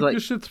 It You was think like-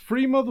 this shit's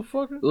free,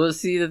 motherfucker? Well,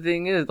 see, the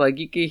thing is, like,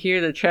 you could hear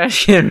the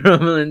trash can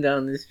rumbling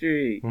down the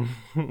street.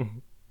 Like,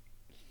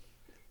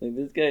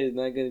 this guy is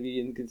not gonna be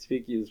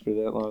inconspicuous for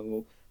that long.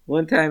 Well,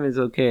 one time is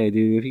okay,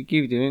 dude. If you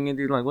keep doing it,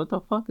 dude, like, what the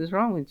fuck is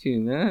wrong with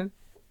you, man?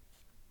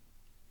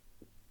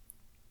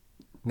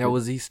 Now,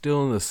 was he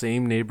still in the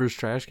same neighbor's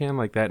trash can?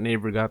 Like that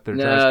neighbor got their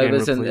trash No, can it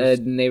was a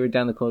replaced? neighbor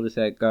down the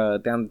cul-de-sac,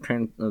 down the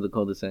turn of the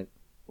cul-de-sac.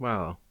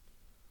 Wow.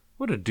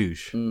 What a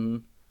douche. Mm-hmm.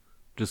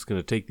 Just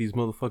gonna take these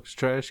motherfuckers'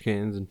 trash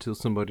cans until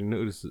somebody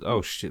notices.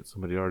 Oh shit,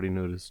 somebody already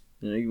noticed.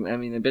 I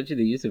mean, I bet you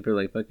they use it for,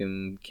 like,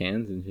 fucking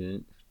cans and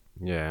shit.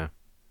 Yeah.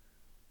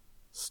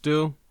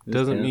 Still, This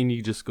doesn't town. mean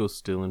you just go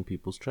stealing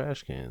people's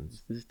trash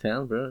cans. This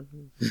town, bro.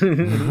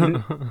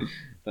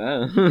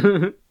 Wow.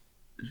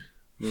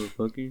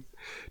 Motherfuckers.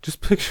 Just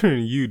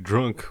picturing you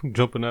drunk,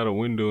 jumping out a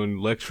window and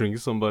lecturing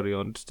somebody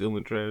on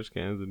stealing trash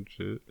cans and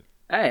shit.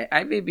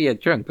 I may be a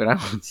drunk, but I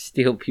won't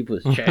steal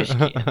people's trash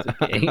cans,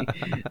 okay?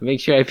 Make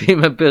sure I pay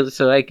my bills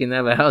so I can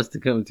have a house to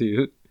come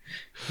to.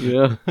 You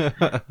know?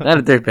 Not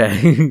a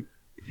dirtbag.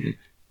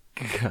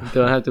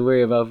 Don't have to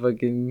worry about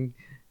fucking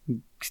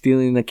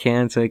stealing a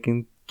can so I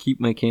can keep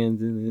my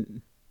cans in it.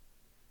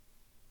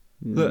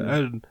 Look,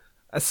 Yeah.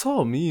 I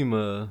saw a meme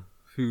a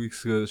few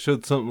weeks ago that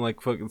showed something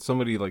like fucking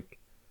somebody like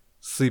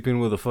sleeping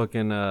with a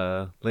fucking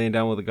laying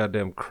down with a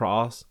goddamn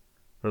cross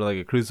or like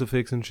a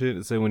crucifix and shit.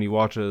 It said when you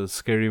watch a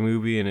scary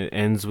movie and it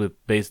ends with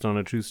based on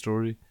a true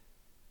story.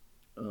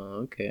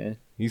 Oh, okay.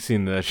 You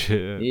seen that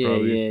shit? Yeah,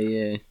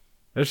 probably. yeah.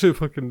 That shit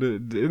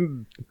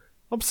fucking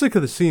I'm sick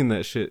of seeing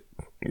that shit.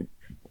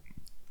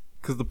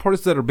 Because the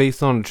parts that are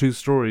based on a true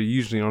story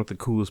usually aren't the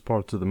coolest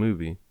parts of the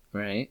movie.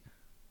 Right.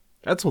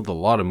 That's with a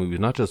lot of movies,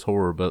 not just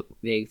horror, but...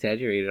 They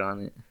exaggerated on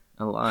it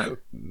a lot.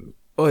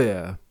 Oh,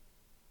 yeah.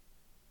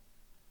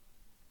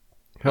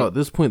 Hell, at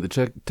this point,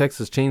 the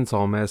Texas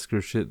Chainsaw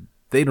Massacre shit,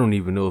 they don't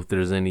even know if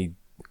there's any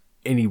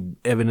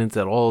evidence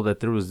at all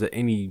that there was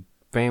any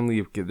family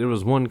of... There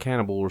was one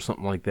cannibal or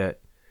something like that,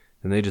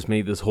 and they just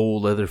made this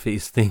whole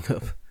Leatherface thing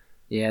up.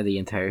 Yeah, the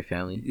entire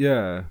family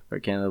Yeah. are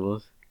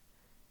cannibals.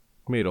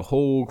 Made a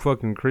whole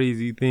fucking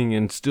crazy thing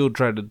and still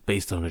tried to,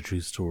 based on a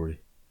true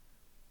story,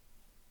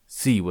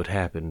 see what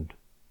happened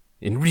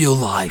in real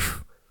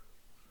life.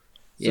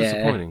 It's Yeah.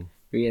 disappointing.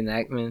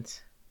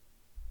 Reenactments.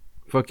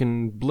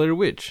 Fucking Blair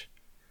Witch.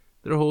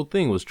 Their whole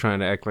thing was trying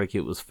to act like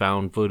it was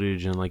found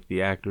footage and like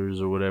the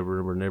actors or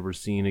whatever were never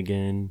seen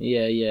again.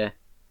 Yeah, yeah.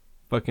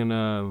 Fucking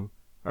I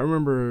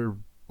remember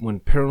when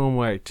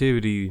Paranormal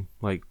Activity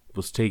like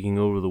was taking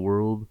over the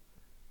world.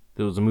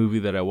 There was a movie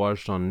that I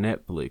watched on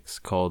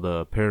Netflix called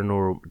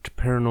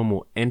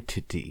Paranormal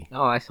Entity.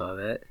 Oh, I saw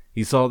that.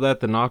 You saw that,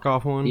 the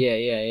knockoff one? Yeah,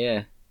 yeah,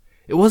 yeah.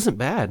 It wasn't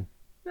bad.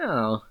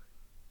 No.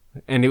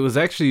 And it was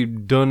actually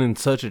done in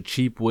such a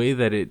cheap way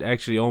that it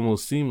actually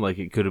almost seemed like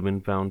it could have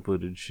been found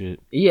footage shit.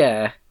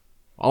 Yeah.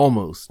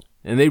 Almost.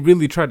 And they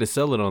really tried to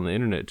sell it on the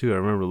internet too. I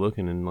remember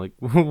looking and like,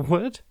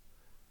 what?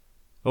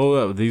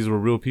 Oh, these were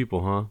real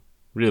people, huh?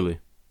 Really?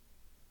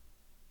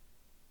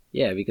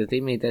 Yeah, because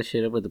they made that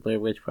shit up with the Blair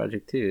Witch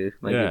Project too.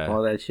 Like Yeah.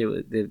 all that shit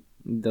with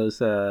those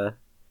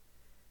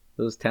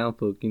those town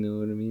folk, you know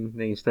what I mean?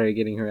 They started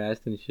getting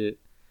harassed and shit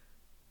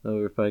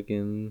over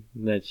fucking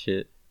that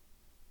shit.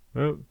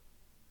 Well,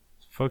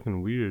 it's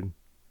fucking weird.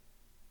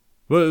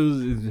 But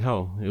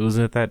it was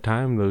at that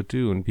time though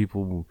too, when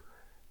people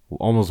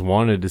almost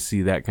wanted to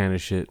see that kind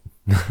of shit.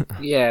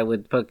 Yeah,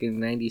 with fucking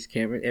 90s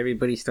camera,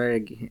 everybody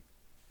started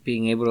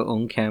being able to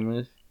own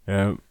cameras.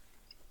 Yeah.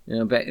 You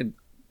know,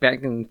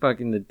 back in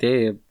fucking the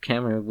day, a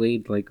camera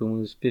weighed like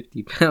almost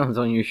 50 pounds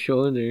on your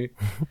shoulder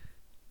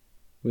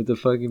with the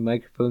fucking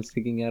microphone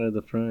sticking out of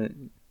the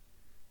front.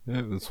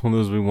 Yeah, it's one of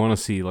those we want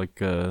to see,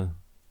 like, I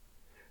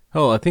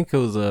think it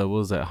was, what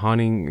was that,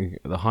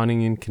 the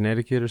Haunting in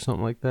Connecticut or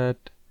something like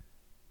that?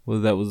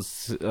 That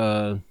was,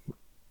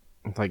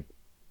 like,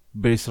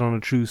 based on a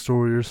true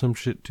story or some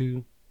shit,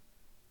 too.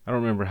 I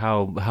don't remember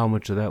how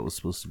much of that was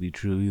supposed to be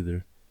true,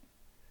 either.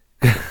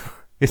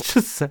 It's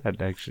just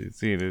sad, actually,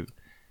 seeing it.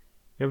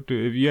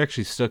 If you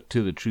actually stuck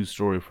to the true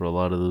story for a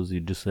lot of those,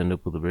 you'd just end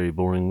up with a very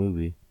boring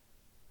movie.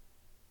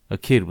 A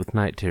kid with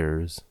night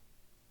terrors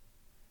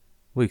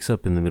wakes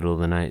up in the middle of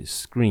the night,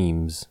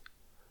 screams.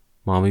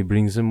 Mommy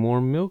brings him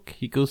warm milk.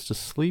 He goes to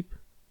sleep.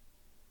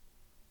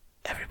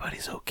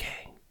 Everybody's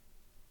okay.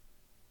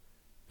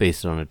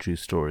 Based on a true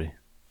story.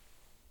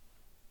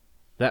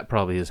 That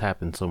probably has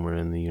happened somewhere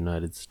in the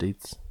United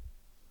States.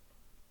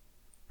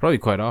 Probably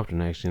quite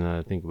often, actually, now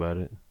that I think about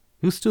it.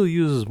 Who still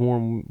uses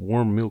warm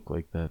milk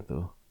like that,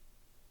 though?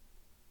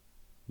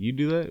 You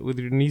do that with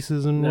your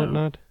nieces and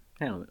whatnot?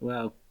 Hell,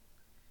 well,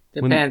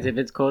 depends. If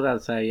it's cold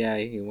outside, yeah,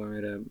 you warm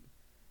it up.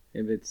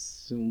 If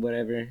it's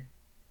whatever,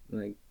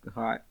 like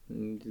hot,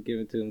 and just give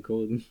it to them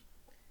cold.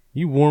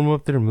 You warm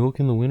up their milk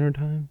in the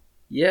wintertime?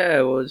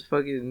 Yeah, well,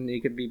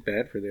 it could be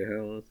bad for their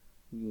health.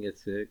 You can get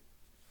sick.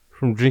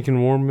 From drinking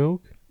warm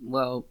milk?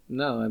 Well,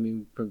 no, I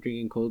mean, from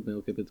drinking cold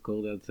milk if it's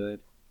cold outside.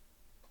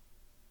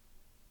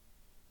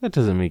 That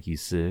doesn't make you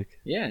sick.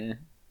 Yeah.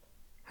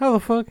 How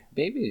the fuck?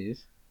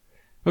 Babies.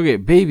 Okay,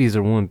 babies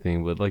are one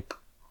thing, but like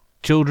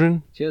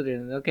children?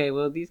 Children. Okay,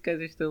 well, these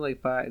guys are still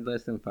like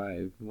less than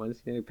 5.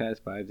 Once they're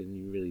past 5, then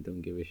you really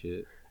don't give a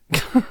shit.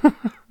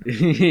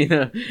 You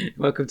know,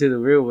 welcome to the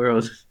real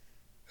world.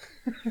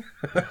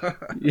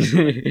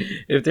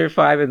 If they're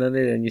 5 and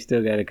under, then you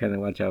still gotta kind of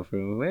watch out for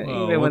them.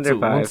 Even when they're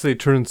 5. Once they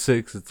turn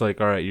 6, it's like,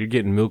 all right, you're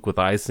getting milk with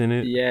ice in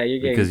it. Yeah,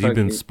 you're getting because you've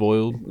been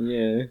spoiled.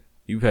 Yeah.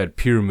 You've had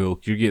pure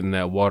milk. You're getting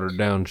that watered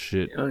down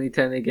shit. Only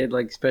time they get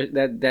like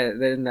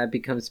that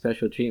becomes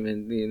special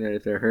treatment. You know,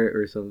 if they're hurt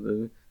or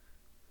something,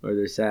 or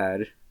they're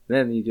sad,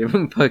 then you give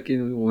them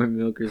fucking warm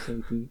milk or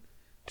something.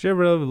 Did you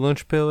ever have a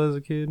lunch pail as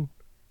a kid?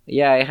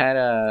 Yeah, I had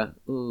a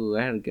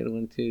good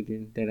one too,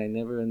 dude, that I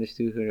never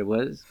understood who it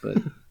was, but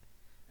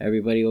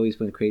everybody always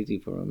went crazy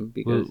for them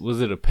because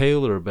was it a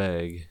pail or a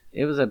bag?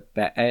 It was a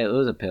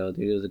pail,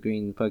 dude. It was a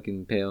green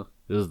fucking pail.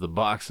 It was the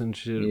box and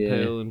shit, Yeah.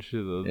 pail and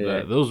shit.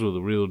 Yeah. Those were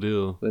the real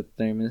deal. With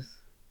thermos.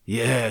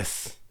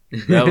 Yes,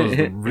 that was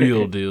the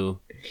real deal.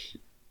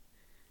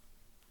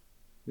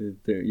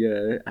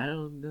 Yeah, I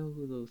don't know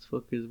who those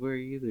fuckers were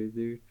either,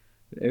 dude.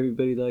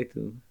 Everybody liked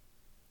them.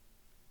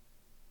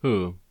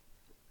 Who?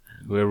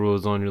 Whoever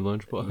was on your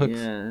lunchbox?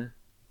 Yeah.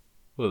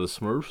 What, the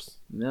Smurfs?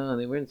 No,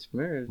 they weren't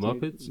Smurfs.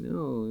 Muppets?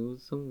 No, it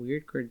was some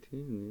weird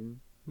cartoon,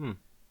 man.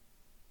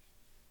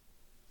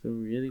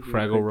 Some really weird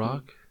Fraggle cartoon.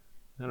 Rock?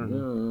 I don't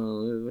know.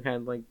 No, it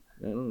had like,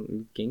 I don't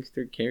know,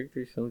 gangster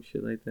characters, some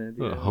shit like that.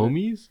 What,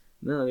 homies?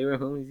 No, they were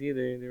homies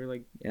either. They were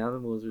like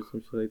animals or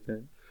some shit like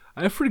that.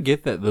 I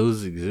forget that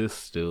those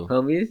exist still.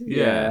 Homies?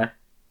 Yeah.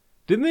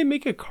 Didn't they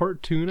make a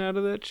cartoon out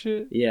of that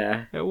shit?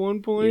 Yeah. At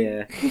one point?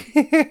 Yeah.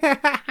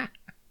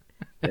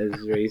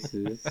 That's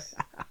racist.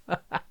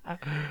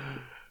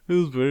 It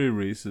was very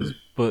racist,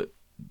 but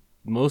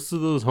most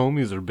of those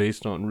homies are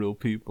based on real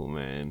people,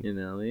 man. In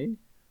LA?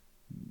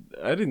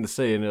 I didn't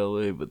say in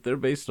LA, but they're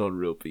based on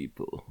real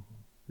people.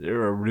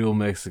 There are real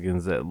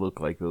Mexicans that look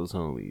like those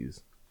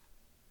homies.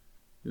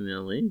 In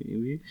LA,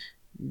 maybe?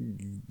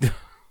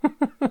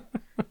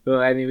 Well,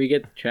 I mean, we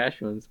get the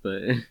trash ones,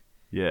 but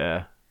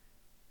Yeah.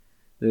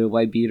 the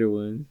white beater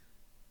ones.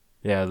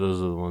 Yeah,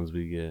 those are the ones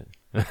we get.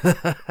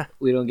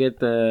 We don't get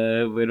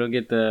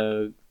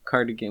the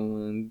cardigan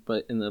one,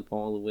 but in the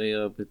all the way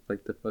up, it's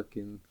like the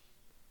fucking,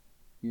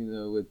 you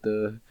know, with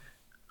the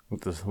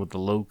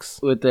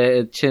lokes. With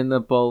the chin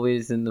up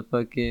always and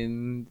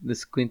the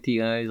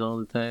squinty eyes all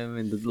the time,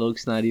 and the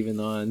loke's not even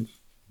on.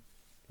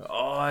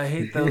 Oh, I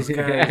hate those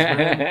guys,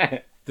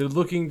 man. They're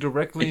looking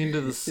directly into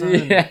the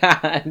sun.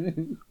 Yeah.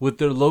 With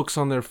their lokes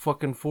on their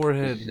fucking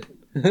forehead.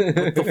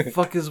 What the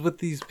fuck is with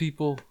these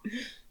people?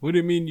 What do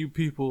you mean, you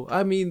people?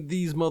 I mean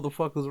these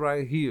motherfuckers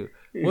right here.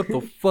 What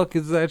the fuck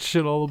is that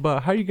shit all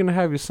about? How you gonna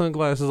have your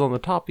sunglasses on the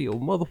top of your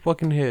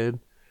motherfucking head,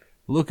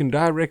 looking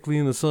directly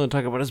in the sun,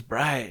 talking about it's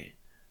bright?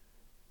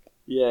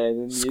 Yeah,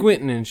 and then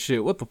Squinting and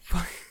shit. What the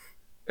fuck?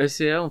 I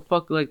say I don't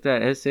fuck like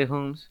that, essay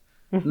Holmes.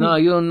 No,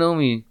 you don't know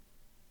me.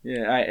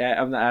 Yeah,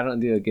 I don't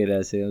do a good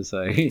essay. I'm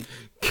sorry.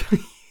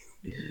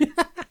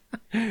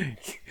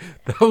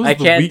 That was I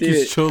the can't do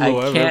weakest it. cholo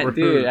I've ever I can't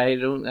do heard. it. I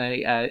don't.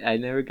 I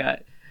never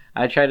got.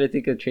 I try to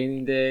think of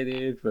Training Day,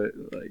 dude, but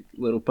like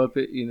Little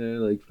Puppet,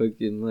 like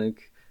fucking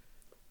like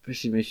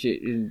pushing my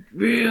shit in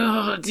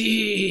real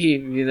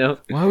deep.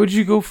 Why would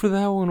you go for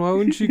that one? Why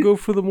wouldn't you go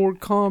for the more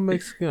calm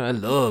Mexican? I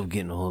love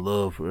getting all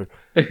love for.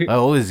 I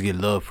always get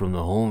love from the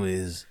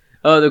homies.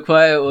 Oh, the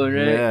quiet one,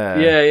 right?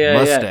 Yeah.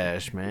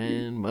 Mustache,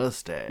 man,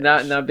 mustache.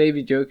 Not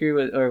Baby Joker,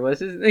 or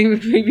what's his name?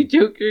 Baby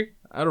Joker.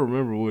 I don't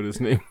remember what his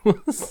name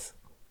was.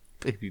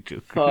 Baby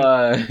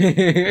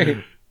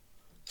Joker.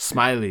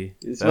 Smiley.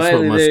 That's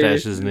what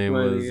Mustache's name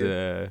was.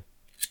 Yeah.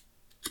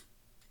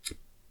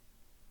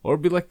 Or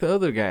be like the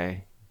other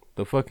guy,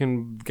 the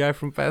fucking guy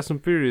from Fast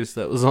and Furious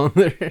that was on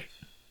there.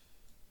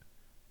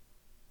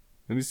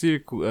 Let me see.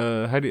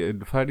 How do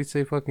you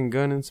say fucking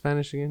gun in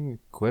Spanish again?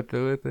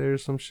 Cuete or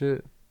some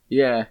shit.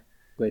 Yeah,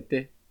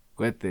 cuete.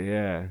 Cuete,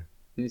 yeah.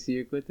 Let me see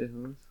your cuete,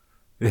 Holmes.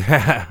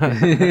 Yeah.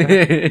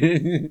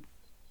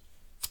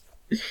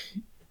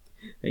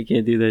 I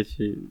can't do that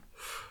shit.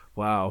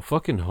 Wow,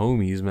 fucking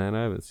homies, man.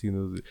 I haven't seen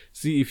those.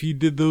 See, if you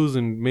did those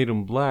and made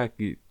them black,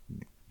 you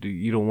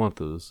don't want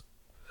those.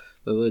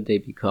 What would they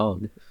be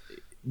called?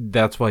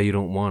 That's why you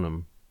don't want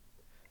them.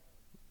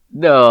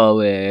 No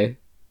way.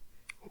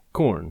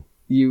 Corn.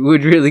 You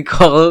would really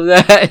call them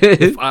that?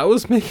 If I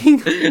was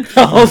making...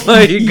 Oh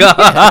my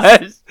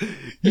gosh.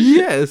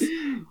 Yes.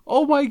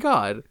 Oh my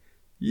god.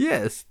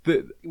 Yes.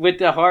 With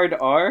the hard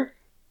R?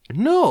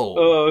 No.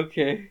 Oh,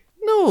 okay.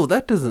 No,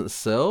 that doesn't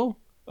sell.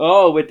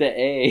 Oh, with the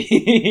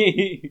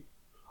A.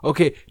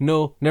 Okay,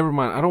 no, never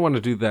mind. I don't want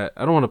to do that.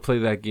 I don't want to play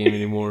that game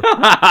anymore.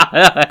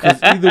 Because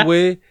either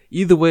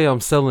way, I'm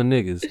selling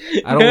niggas.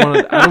 I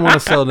don't want to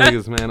sell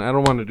niggas, man. I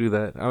don't want to do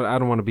that. I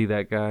don't want to be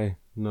that guy.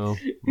 No,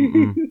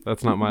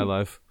 that's not my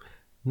life.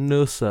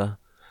 No, sir.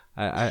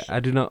 I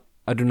do not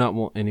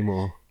want any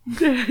more.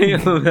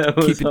 Damn, that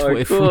was Keep it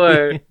away from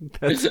hardcore. me.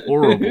 That's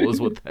horrible,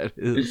 is what that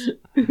is.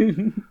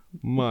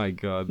 My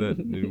God,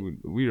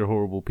 we are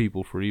horrible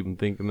people for even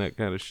thinking that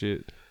kind of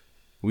shit.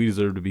 We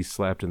deserve to be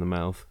slapped in the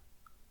mouth.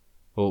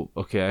 Well,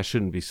 okay, I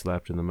shouldn't be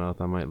slapped in the mouth.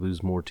 I might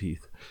lose more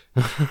teeth.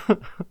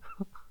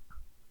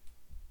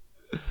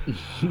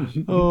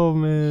 Oh,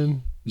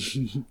 man.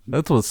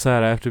 That's what's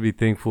sad. I have to be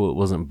thankful it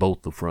wasn't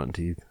both the front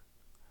teeth.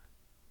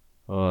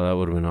 Oh, that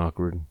would have been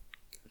awkward.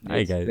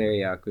 It's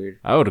very awkward.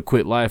 I would have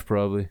quit life,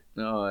 probably.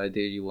 No,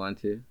 dude, you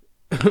want to?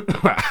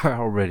 I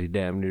already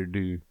damn near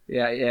do.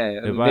 Yeah.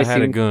 If I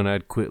had a gun,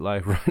 I'd quit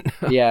life right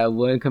now. Yeah,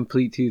 one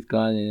complete tooth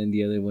gone and then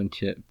the other one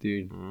chipped,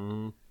 dude.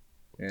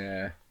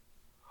 Yeah.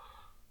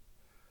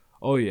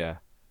 Oh, yeah.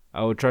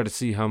 I would try to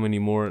see how many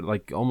more,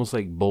 like almost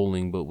like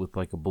bowling, but with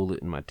like a bullet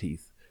in my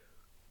teeth.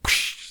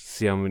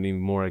 See how many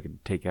more I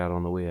could take out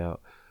on the way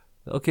out.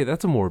 Okay,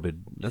 that's a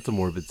morbid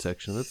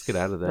section. Let's get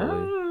out of that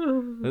way.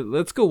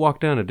 Let's go walk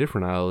down a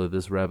different aisle of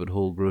this rabbit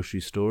hole grocery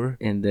store.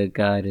 And the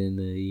God in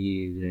the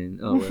evening.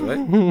 Oh, wait,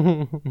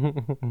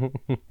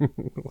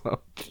 what?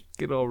 Wow,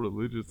 get all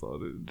religious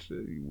on it and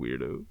shit, you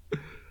weirdo.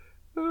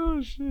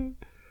 Oh, shit.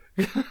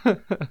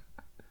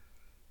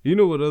 You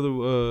know what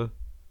other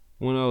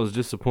one I was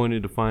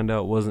disappointed to find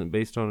out wasn't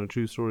based on a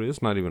true story?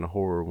 It's not even a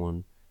horror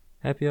one.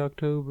 Happy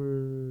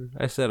October.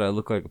 I said I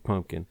look like a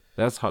pumpkin.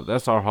 That's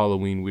our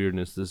Halloween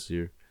weirdness this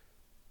year.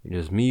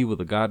 Just me with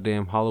a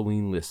goddamn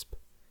Halloween lisp.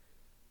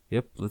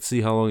 Yep, let's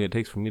see how long it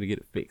takes for me to get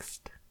it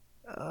fixed.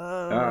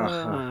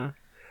 I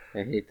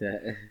hate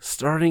that.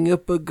 Starting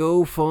up a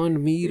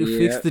GoFundMe to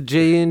fix the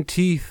JN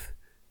teeth.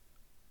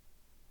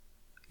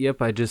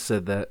 Yep, I just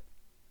said that.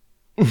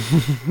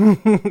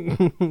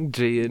 JN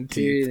teeth.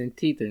 Dude, and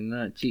teeth are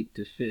not cheap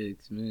to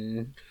fix,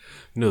 man.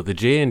 No, the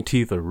JN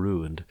teeth are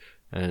ruined.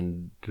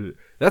 And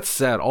that's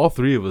sad. All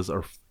three of us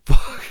are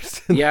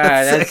fucked.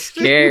 Yeah, that's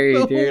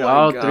scary, dude. Oh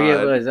All God. three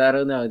of us. I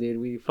don't know, dude.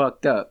 We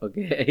fucked up,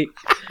 okay?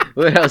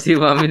 What else do you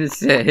want me to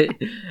say?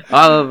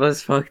 All of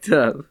us fucked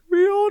up.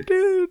 We all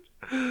did.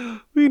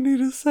 We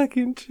need a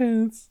second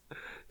chance.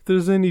 If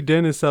there's any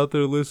dentists out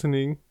there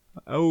listening,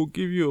 I will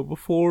give you a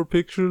before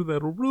picture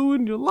that'll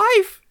ruin your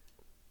life.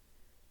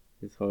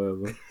 It's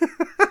horrible.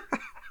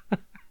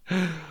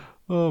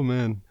 Oh,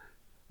 man.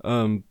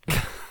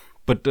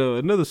 But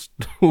another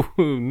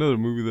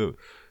movie that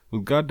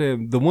was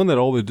goddamn, the one that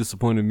always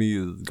disappointed me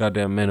is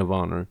goddamn Men of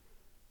Honor,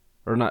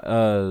 or not?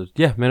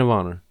 Men of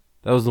Honor.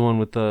 That was the one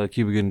with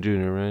Cuba Gooding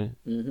Jr., right?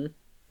 Mm-hmm.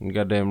 And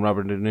goddamn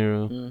Robert De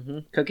Niro. Mm-hmm.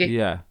 Cookie.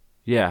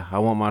 Yeah. I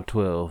want my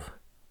 12.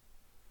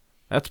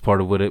 That's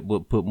part of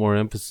what put more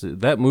emphasis.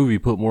 That movie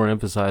put more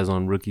emphasis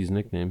on Rookie's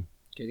nickname.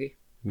 Cookie.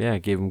 Yeah,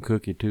 it gave him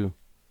Cookie too.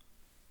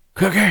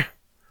 Cookie.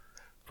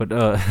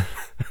 But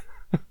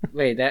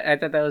Wait, I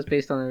thought that was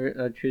based on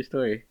a true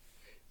story.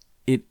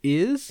 It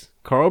is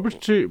Carl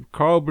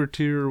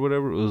Bertier or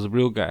whatever. It was a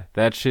real guy.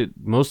 That shit,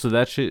 most of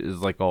that shit is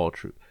like all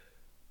true.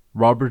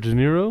 Robert De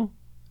Niro,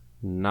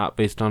 not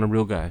based on a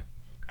real guy.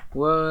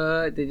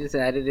 What? They just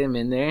added him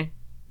in there,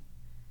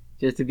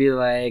 just to be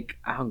like,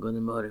 I'm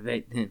gonna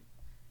motivate him.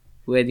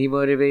 When he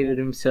motivated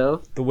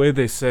himself. The way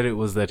they said it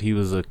was that he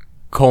was a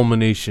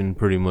culmination,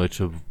 pretty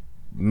much, of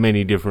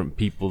many different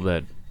people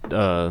that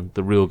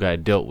the real guy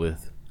dealt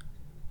with.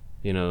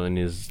 You know, in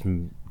his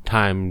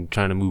time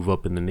trying to move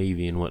up in the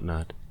Navy and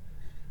whatnot.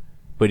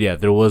 But yeah,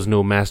 there was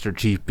no Master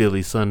Chief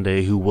Billy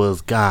Sunday who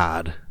was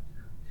God.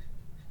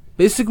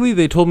 Basically,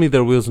 they told me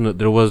there was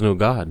no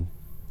God.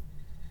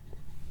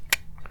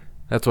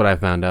 That's what I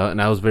found out,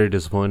 and I was very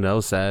disappointed. I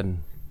was sad.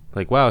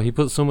 Like, wow, he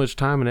put so much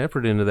time and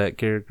effort into that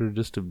character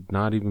just to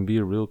not even be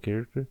a real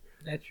character.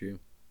 That's true.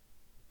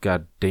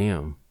 God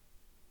damn.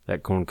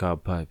 That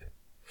corncob pipe.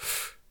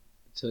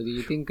 So do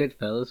you think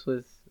Goodfellas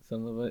was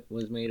some of it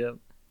was made up?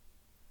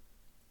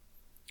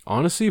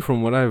 Honestly,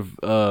 from what I've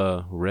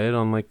read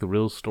on like the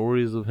real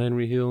stories of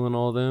Henry Hill and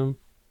all them,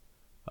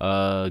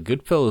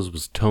 Goodfellas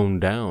was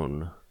toned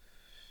down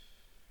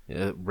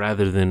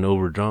rather than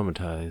over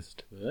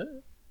dramatized.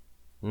 What?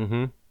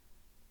 Mm-hmm.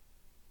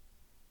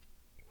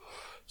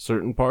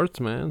 Certain parts,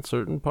 man.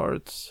 Certain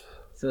parts.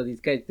 So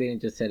these guys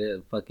didn't just set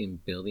a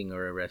fucking building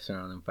or a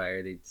restaurant on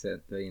fire. They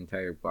set the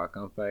entire block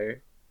on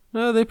fire.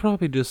 No, they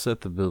probably just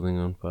set the building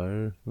on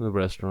fire, the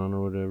restaurant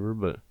or whatever.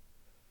 But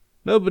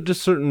no, but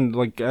just certain,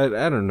 like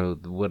I don't know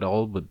what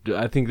all, but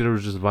I think there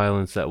was just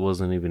violence that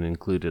wasn't even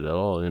included at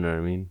all. You know what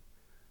I mean?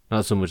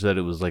 Not so much that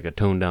it was like a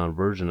toned down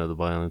version of the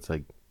violence.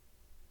 Like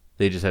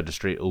they just had to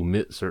straight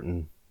omit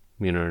certain.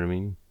 You know what I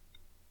mean?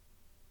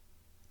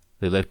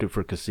 They left it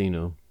for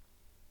Casino.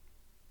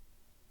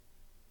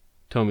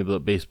 Tell me the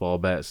baseball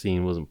bat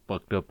scene wasn't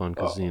fucked up on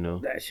Casino.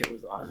 That shit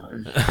was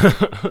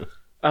awesome.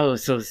 I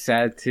was so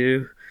sad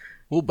too.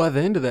 Well, by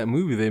the end of that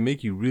movie, they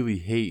make you really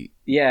hate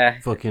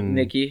fucking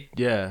Nicky.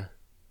 Yeah.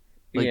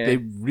 Like, they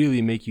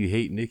really make you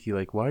hate Nicky.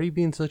 Like, why are you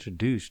being such a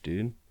douche,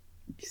 dude?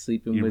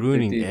 Sleeping You're with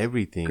ruining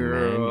everything,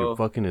 man. You're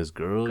fucking his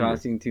girl.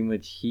 Causing too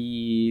much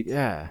heat.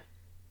 Yeah.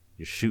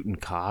 You're shooting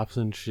cops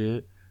and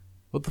shit.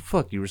 What the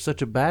fuck? You were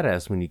such a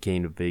badass when you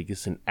came to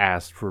Vegas and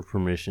asked for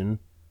permission.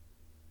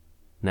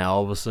 Now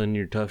all of a sudden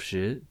you're tough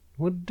shit?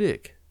 What a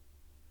dick.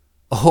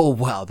 Oh,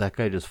 wow. That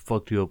guy just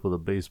fucked you up with a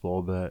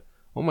baseball bat.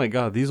 Oh, my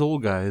God. These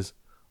old guys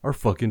are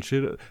fucking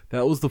shit.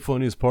 That was the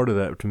funniest part of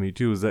that to me,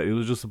 too, is that it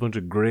was just a bunch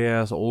of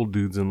gray-ass old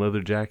dudes in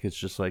leather jackets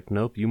just like,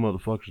 nope, you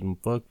motherfuckers are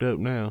fucked up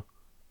now.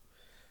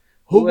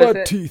 Hold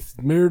my teeth,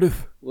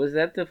 Meredith. Was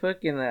that the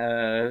fucking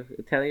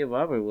Italian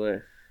mob or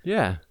what?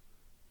 Yeah.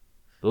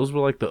 Those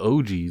were like the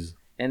OGs.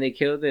 And they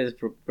killed his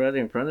brother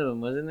in front of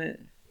him, wasn't it?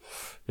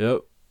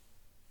 Yep.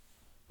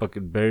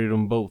 Fucking buried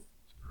them both.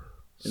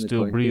 In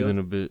Still breathing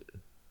a bit.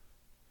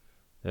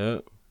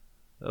 Yep.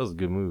 That was a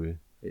good movie.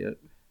 Yep.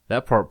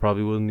 That part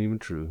probably wasn't even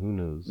true. Who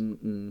knows?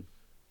 Mm-mm.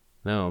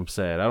 Now I'm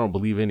sad. I don't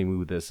believe any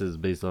movie that says it's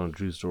based on a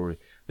true story.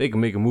 They can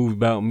make a movie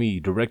about me,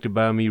 directed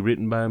by me,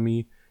 written by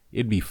me.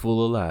 It'd be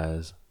full of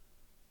lies.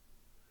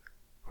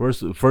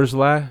 First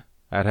lie,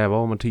 I'd have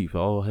all my teeth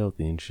all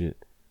healthy and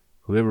shit.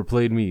 Whoever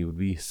played me would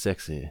be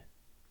sexy.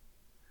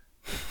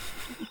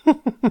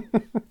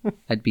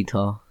 I'd be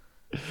tall.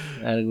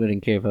 I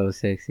wouldn't care if I was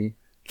sexy.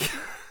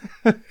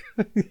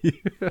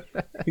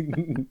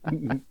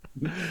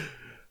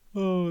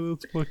 Oh,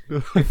 that's fucked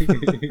up.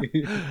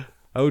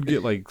 I would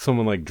get like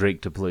someone like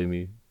Drake to play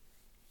me.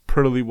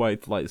 Pearly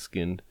white, light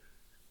skinned.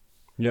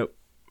 Yep.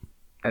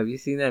 Have you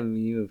seen that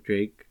meme of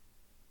Drake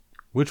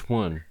Which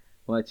one?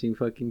 watching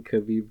fucking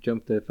Khabib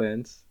jump the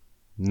fence?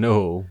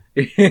 No.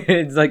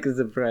 It's like a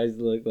surprised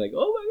look, like,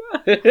 oh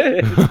my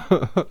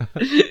god.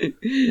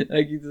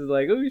 Like he's just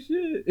like, oh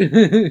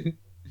shit.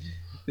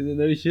 And then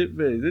no shit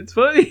face. It's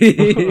funny.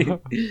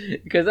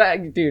 Because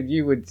dude,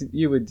 you would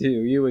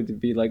too. You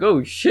would be like,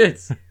 oh shit.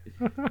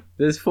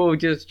 This fool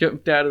just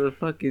jumped out of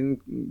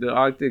the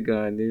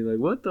octagon. Dude, like,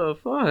 what the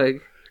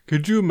fuck?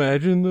 Could you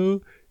imagine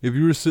though if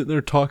you were sitting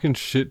there talking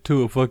shit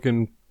to a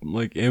fucking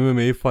like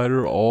MMA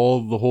fighter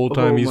the whole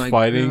time he's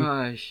fighting?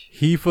 Gosh.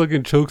 He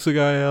fucking chokes a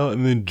guy out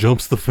and then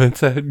jumps the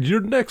fence at him.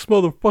 You're next,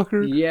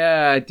 motherfucker.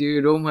 Yeah,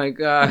 dude. Oh my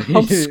god.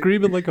 I'm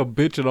screaming like a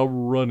bitch and I'm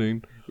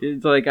running.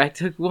 It's like, I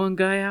took one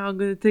guy out. I'm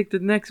gonna take the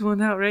next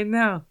one out right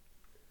now.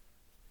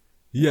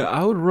 Yeah,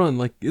 I would run.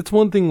 Like, it's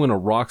one thing when a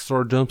rock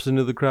star jumps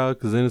into the crowd,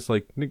 because then it's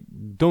like, Nick,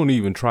 don't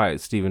even try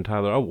it, Steven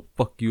Tyler. I will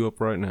fuck you up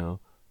right now.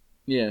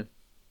 Yeah.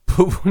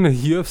 But when a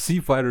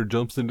UFC fighter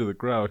jumps into the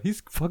crowd,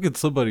 he's fucking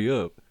somebody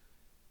up.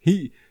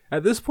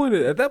 At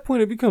that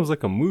point, it becomes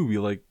like a movie.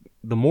 Like,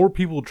 the more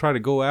people try to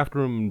go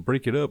after him and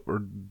break it up,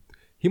 or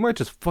he might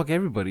just fuck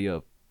everybody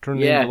up. Turn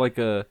it into like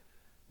a...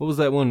 What was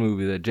that one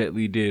movie that Jet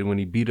Li did when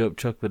he beat up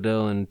Chuck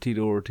Liddell and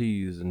Tito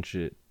Ortiz and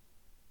shit?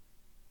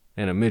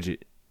 And a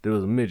midget. There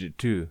was a midget,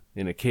 too,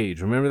 in a cage.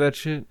 Remember that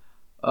shit?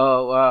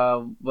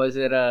 Oh, was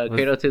it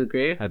Cradle to the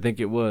Grave? I think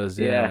it was,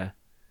 yeah.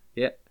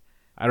 Yeah.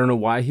 I don't know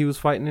why he was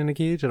fighting in a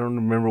cage. I don't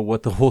remember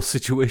what the whole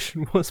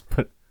situation was,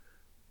 but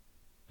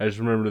I just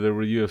remember there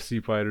were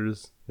UFC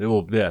fighters. There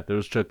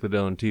was Chuck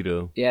Liddell and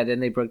Tito. Yeah, then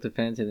they broke the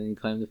fence and then he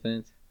climbed the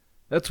fence.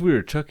 That's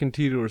weird. Chuck and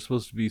Tito are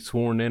supposed to be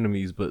sworn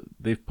enemies, but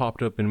they've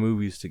popped up in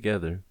movies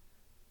together.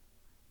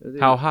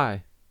 How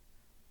high?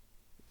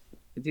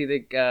 It's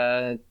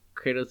either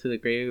Cradle to the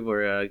Grave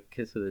or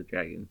Kiss of the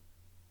Dragon.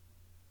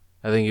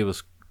 I think it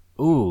was...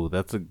 Ooh,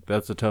 that's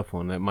a tough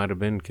one. That might have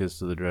been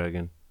Kiss of the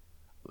Dragon.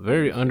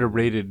 Very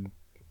underrated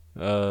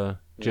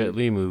Jet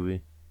Li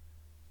movie.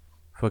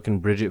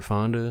 Fucking Bridget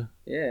Fonda.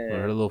 Yeah.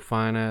 Her little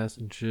fine ass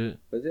and shit.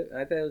 Was it?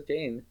 I thought it was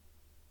Jane.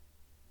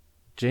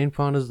 Jane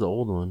Fonda's the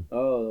old one.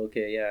 Oh,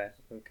 okay, yeah.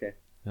 Okay.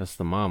 That's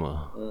the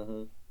mama.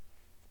 Uh-huh.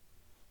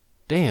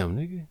 Damn,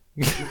 nigga.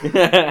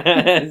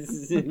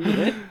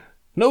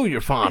 Know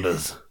your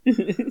Fondas.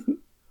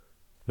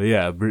 But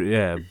yeah,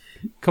 yeah.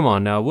 Come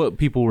on now. What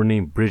people were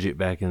named Bridget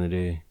back in the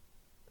day?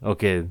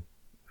 Okay.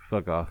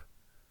 Fuck off.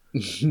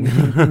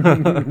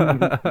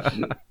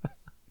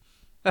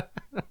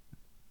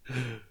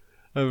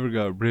 I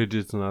forgot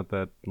Bridget's not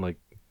that, like,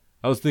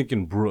 I was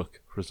thinking Brooke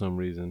for some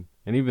reason.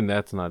 And even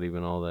that's not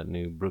even all that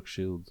new. Brooke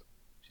Shields.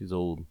 She's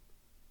old.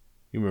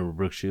 You remember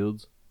Brooke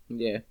Shields?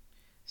 Yeah.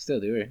 Still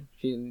do her.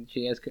 She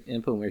has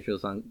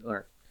infomercials on,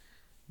 or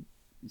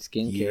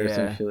skincare or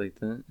some shit like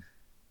that.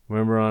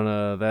 Remember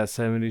on That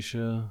 70s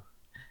Show?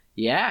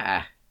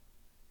 Yeah.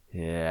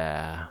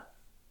 Yeah.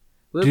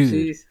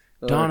 Whoopsies.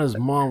 Dude, Donna's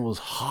mom was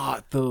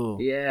hot, though.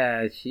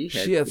 Yeah, she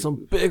had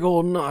some big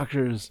old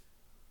knockers.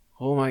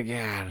 Oh, my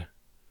God.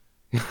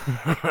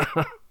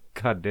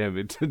 God damn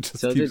it.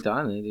 So did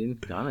Donna,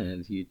 dude. Donna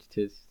has huge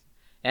tits.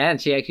 And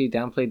she actually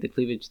downplayed the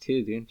cleavage,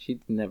 too, dude. She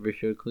never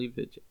showed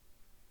cleavage.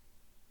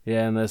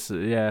 Yeah, and that's,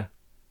 yeah.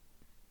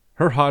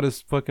 Her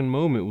hottest fucking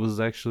moment was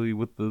actually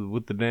with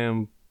the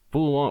damn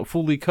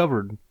fully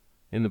covered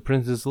in the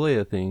Princess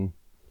Leia thing.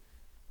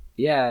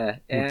 Yeah,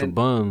 and with the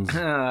buns.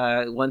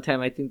 One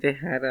time I think they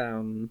had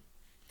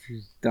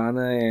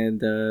Donna and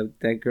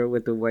that girl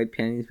with the white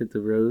panties with the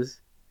rose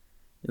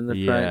in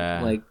the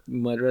front, like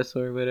mud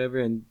wrestle or whatever,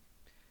 and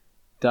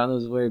Donna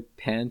was wearing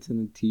pants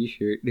and a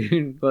t-shirt,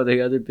 dude, while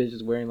the other bitch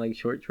was wearing like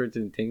short shorts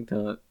and a tank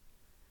top.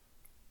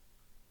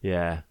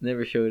 Yeah.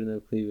 Never showed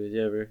enough cleavage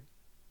ever.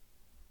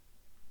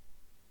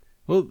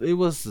 Well, it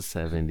was the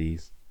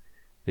 70s.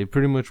 They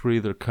pretty much were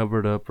either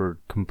covered up or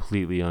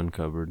completely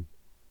uncovered.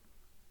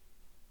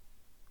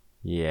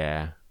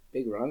 Yeah.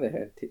 Big Rhonda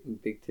had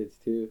big tits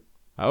too.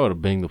 I would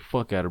have banged the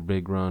fuck out of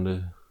Big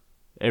Rhonda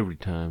every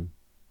time.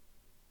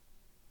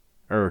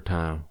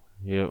 Time.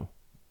 Yep.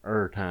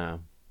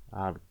 Time.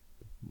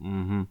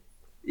 Mm-hmm.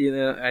 You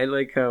know, I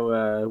like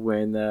how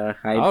when I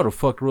would have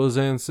fucked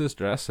Roseanne's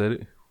sister. I said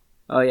it.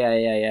 Oh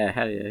yeah.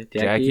 Hell yeah,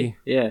 Jackie.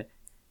 Yeah.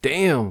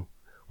 Damn.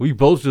 We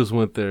both just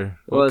went there.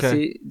 Well,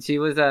 okay. she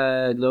was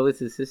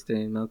Lois's sister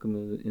in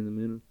Malcolm in the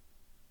Middle.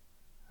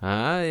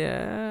 Ah,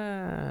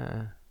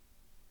 yeah.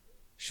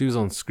 She was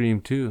on Scream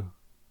 2.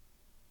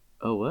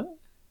 Oh, what?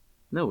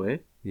 No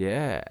way.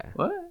 Yeah.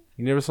 What?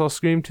 You never saw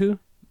Scream 2?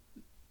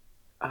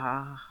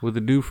 With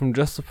the dude from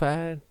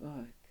Justified?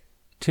 Fuck.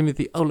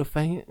 Timothy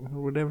Olyphant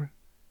or whatever.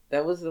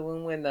 That was the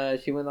one when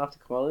she went off to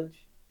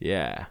college?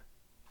 Yeah.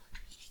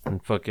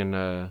 And fucking,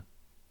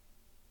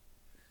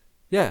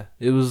 yeah,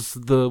 it was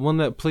the one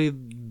that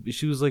played,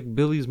 she was like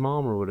Billy's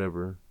mom or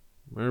whatever.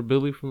 Remember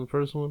Billy from the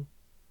first one?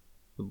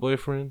 The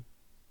boyfriend?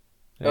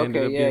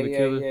 Okay,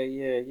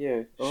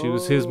 yeah. She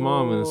was his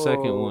mom in the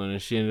second one,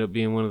 and she ended up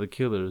being one of the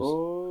killers.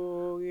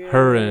 Oh, yeah.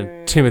 Her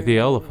and Timothy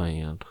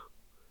Olyphant.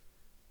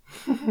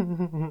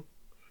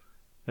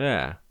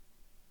 Yeah.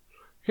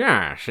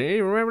 Yeah, see?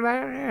 Remember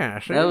that? Yeah,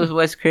 see? That was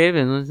Wes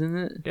Craven, wasn't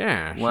it?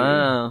 Yeah. See?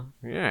 Wow.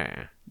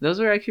 Yeah. Those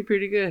were actually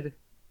pretty good.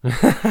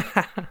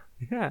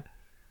 Yeah.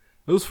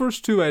 Those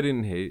first two I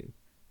didn't hate.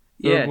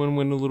 Third one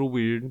went a little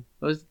weird.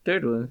 What was the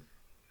third one?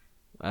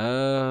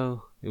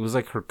 It was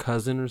like her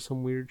cousin or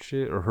some weird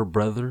shit. Or her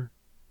brother.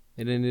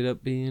 It ended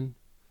up being.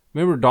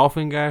 Remember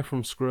Dolphin Guy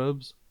from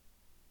Scrubs?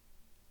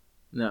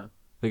 No.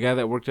 The guy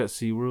that worked at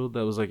SeaWorld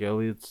that was like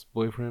Elliot's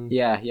boyfriend?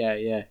 Yeah.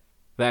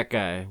 That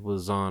guy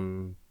was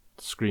on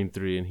Scream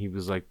 3 and he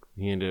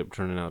ended up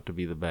turning out to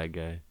be the bad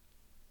guy.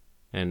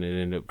 And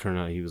it ended up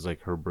turning out he was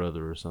like her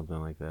brother or something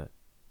like that.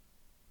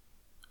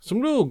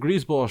 Some real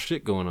greaseball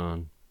shit going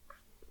on.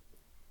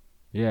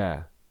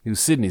 Yeah. He was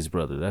Sydney's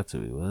brother. That's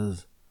who he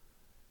was.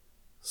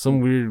 Some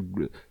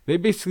weird... They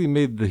basically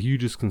made the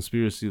hugest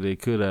conspiracy they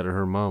could out of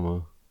her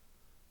mama.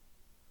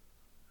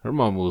 Her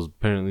mama was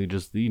apparently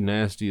just the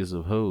nastiest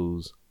of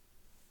hoes.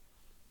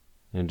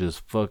 And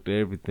just fucked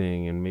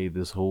everything and made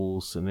this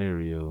whole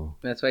scenario.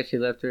 That's why she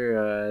left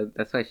her,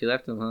 that's why she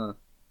left him, huh?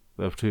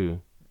 Left who?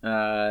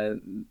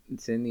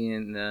 Sydney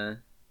and, the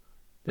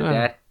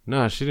dad.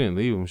 Nah, she didn't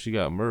leave him. She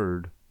got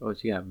murdered. Oh,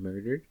 she got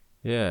murdered?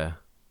 Yeah.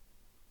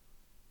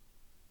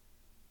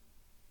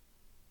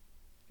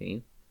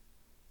 Okay.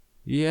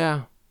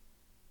 Yeah.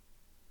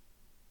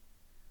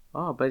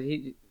 Oh, but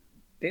they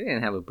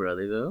didn't have a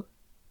brother, though.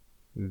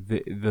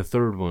 The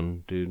third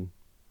one, dude.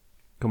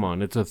 Come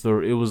on, it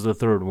was the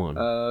third one.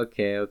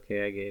 Okay, I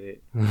get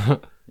it.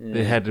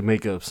 They had to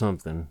make up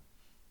something.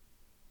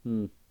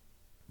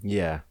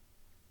 Yeah.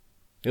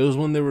 It was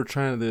when they were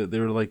they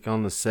were like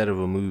on the set of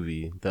a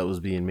movie that was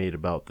being made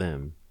about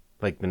them.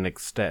 Like the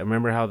next Stab.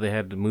 Remember how they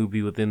had the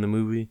movie within the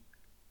movie?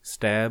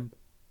 Stab?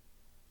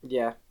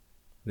 Yeah.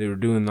 They were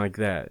doing like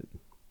that.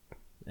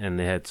 And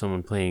they had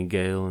someone playing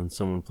Gale and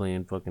someone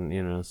playing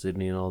fucking,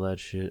 Sydney and all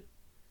that shit.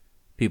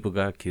 People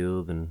got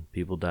killed and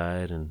people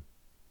died and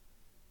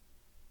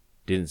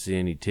didn't see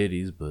any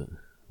titties but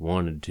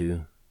wanted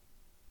to.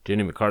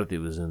 Jenny McCarthy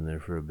was in there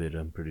for a bit,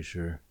 I'm pretty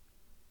sure.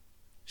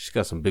 She's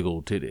got some big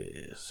old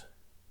titties.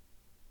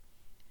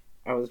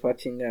 I was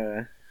watching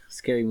a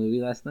scary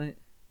movie last night.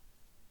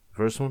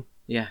 First one?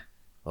 Yeah.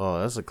 Oh,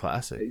 that's a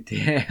classic.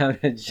 Damn,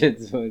 that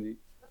shit's funny.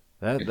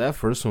 That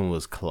first one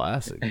was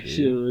classic, That dude.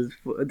 shit was,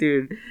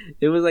 dude.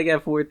 It was like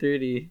at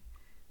 4:30.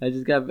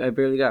 I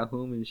barely got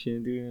home and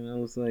shit, dude. And I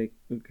was like,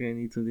 okay, I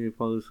need something to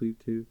fall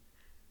asleep to.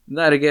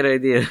 Not a good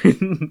idea.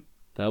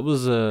 That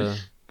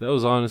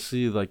was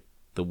honestly like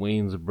the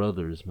Wayans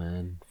brothers,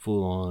 man.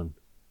 Full on.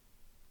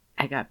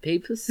 I got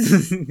papers.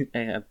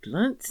 I got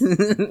blunts.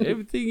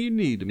 Everything you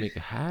need to make a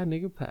high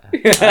nigga pie.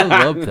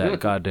 I love that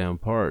goddamn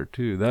part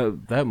too.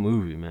 That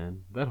movie,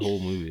 man. That whole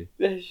movie.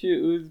 That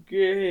shit was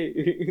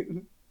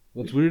great.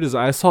 What's weird is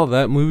I saw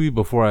that movie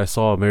before I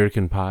saw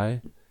American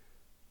Pie.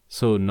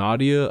 So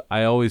Nadia,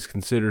 I always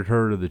considered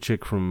her the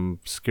chick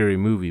from Scary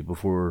Movie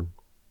before,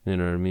 you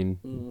know what I mean?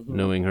 Mm-hmm.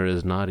 Knowing her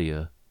as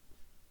Nadia.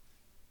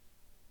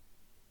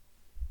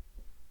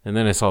 And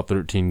then I saw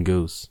 13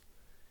 Ghosts.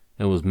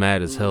 And was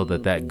mad as hell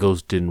that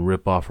ghost didn't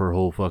rip off her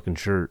whole fucking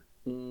shirt.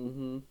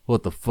 Mm-hmm.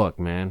 What the fuck,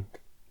 man?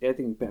 That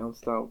thing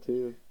bounced out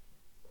too.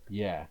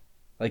 Yeah.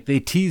 Like they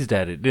teased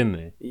at it, didn't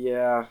they?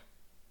 Yeah.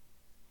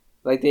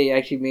 Like they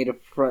actually made a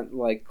front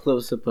like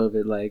close up of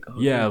it, like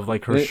Yeah, of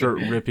like her shirt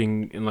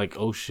ripping and like,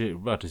 oh shit,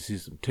 we're about to see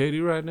some titty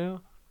right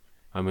now.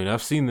 I mean,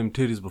 I've seen them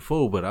titties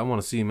before, but I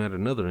want to see them at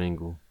another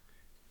angle.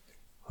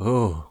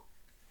 Oh,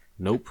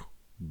 nope.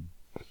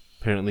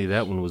 Apparently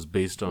that one was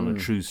based on a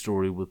true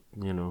story with,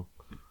 you know,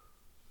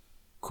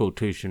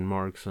 quotation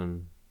marks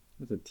and...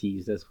 That's a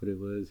tease, that's what it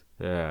was.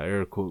 Yeah,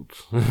 air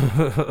quotes.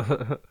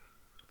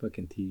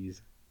 Fucking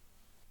tease.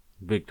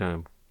 Big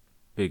time.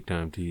 Big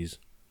time tease.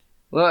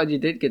 Well, you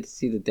did get to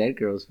see the dead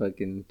girl's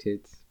fucking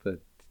tits, but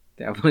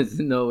that was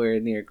nowhere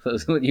near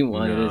close to what you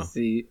wanted No. to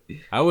see.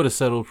 I would have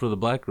settled for the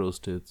black girl's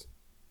tits.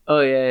 Oh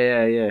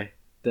yeah.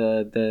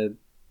 The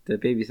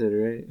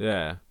babysitter, right?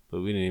 Yeah, but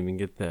we didn't even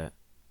get that.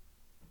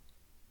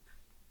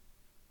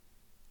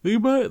 Think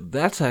about it.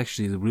 That's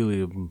actually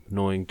really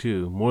annoying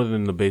too. More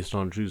than the based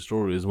on true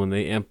stories, when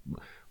they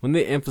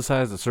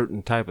emphasize a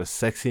certain type of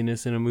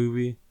sexiness in a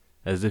movie,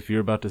 as if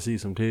you're about to see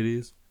some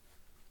titties,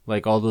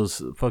 like all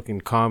those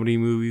fucking comedy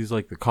movies,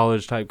 like the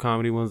college type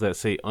comedy ones that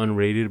say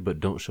unrated but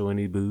don't show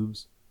any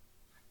boobs.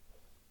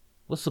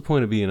 What's the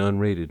point of being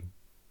unrated?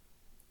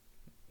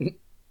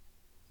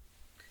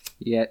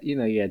 Yeah, you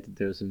know you had to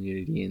throw some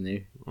nudity in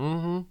there.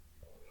 Mm-hmm.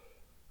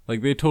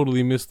 Like they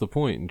totally missed the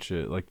point and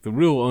shit. Like the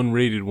real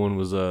unrated one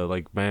was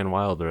like Van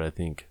Wilder, I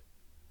think.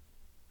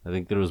 I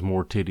think there was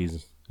more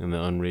titties in the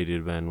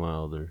unrated Van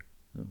Wilder.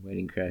 Oh,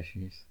 Wedding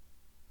Crashers.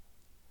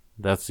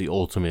 That's the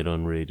ultimate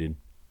unrated.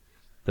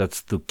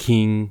 That's the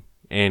king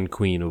and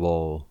queen of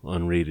all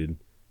unrated.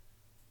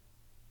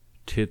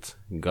 Tits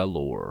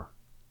galore.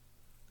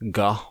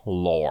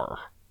 Galore.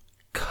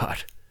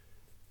 God.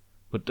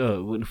 But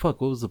what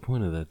was the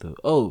point of that though?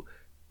 Oh,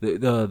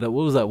 what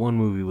was that one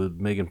movie with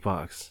Megan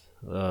Fox?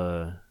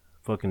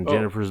 Fucking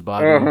Jennifer's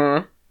Body.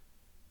 Uh-huh.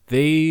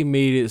 They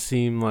made it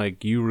seem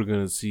like you were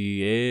gonna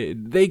see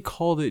it. They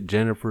called it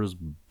Jennifer's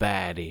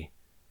Baddie.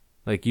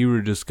 Like you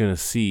were just gonna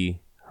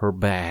see her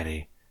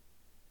baddie.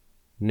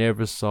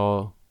 Never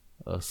saw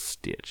a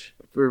stitch.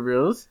 For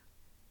reals?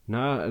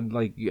 Not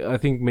like I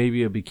think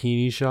maybe a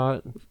bikini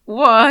shot.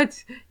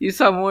 What? You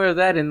saw more of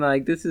that in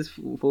like This Is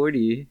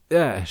 40.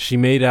 Yeah, she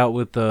made out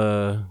with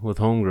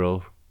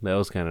Homegirl. That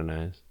was kind of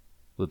nice.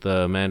 With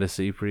Amanda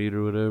Seyfried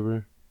or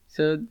whatever.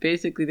 So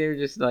basically, they were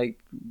just like,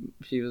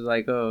 she was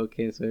like, "Oh,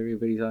 okay, so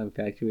everybody's all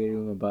infatuated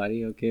with my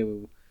body. Okay,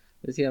 well,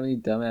 let's see how many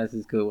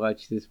dumbasses go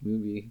watch this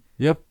movie."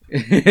 Yep.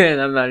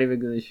 And I'm not even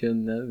gonna show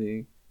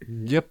nothing.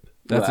 Yep.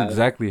 That's Wow.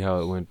 exactly how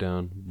it went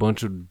down.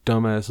 Bunch of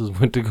dumbasses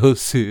went to go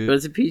see it.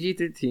 Was it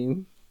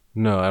PG-13?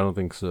 No, I don't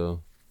think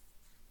so.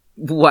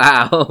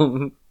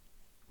 Wow.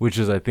 Which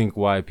is, I think,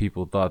 why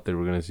people thought they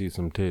were going to see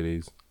some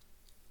titties.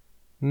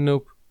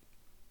 Nope.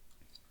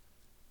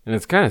 And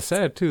it's kind of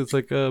sad, too. It's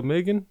like,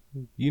 Megan,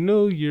 you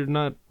know you're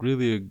not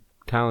really a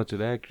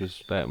talented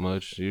actress that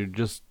much. You're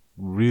just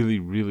really,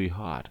 really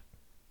hot.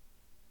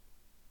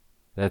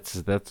 That's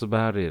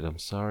about it. I'm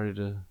sorry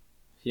to...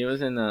 She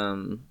was in,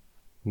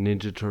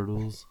 Ninja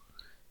Turtles.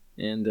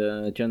 and,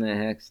 Jonah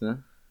Hex, no?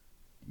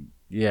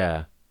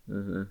 Yeah.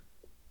 Uh-huh.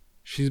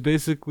 She's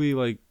basically,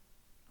 like,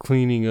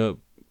 cleaning up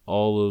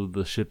all of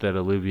the shit that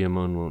Olivia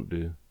Munn won't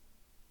do.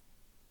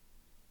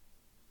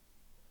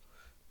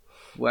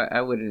 Well,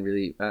 I wouldn't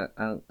really, I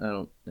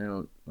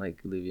don't like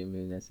Olivia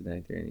Munn as an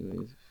actor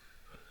anyways.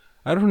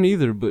 I don't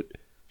either, but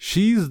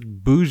she's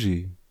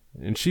bougie,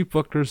 and she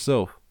fucked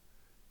herself.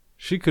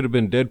 She could have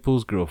been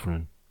Deadpool's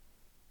girlfriend.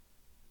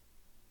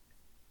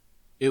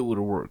 It would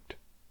have worked.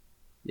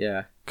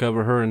 Yeah.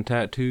 Cover her in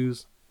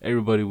tattoos,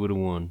 everybody would have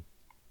won.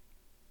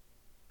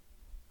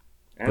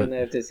 I don't But-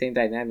 know if the same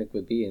dynamic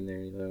would be in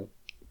there, though.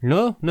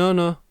 No.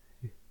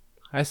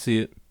 I see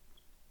it.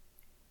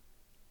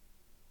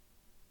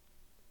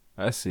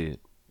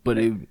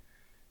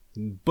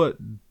 But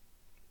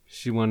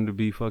she wanted to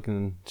be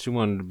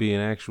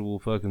an actual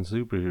fucking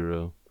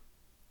superhero.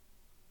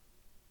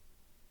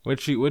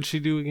 What'd she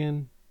do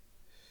again?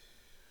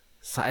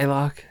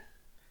 Psylocke?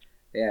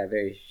 Yeah,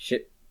 very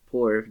shit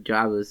poor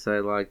jobless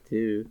Psylocke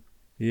too.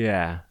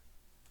 Yeah.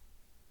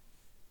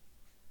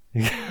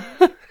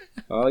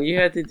 All you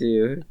have to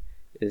do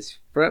is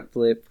front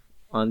flip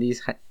on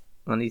these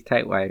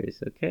tight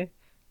wires, okay?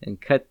 And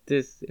cut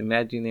this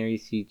imaginary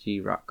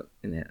CG rock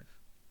in half.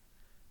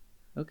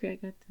 Okay, I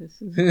got this.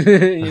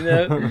 You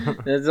know?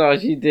 That's all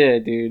she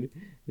did, dude.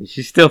 And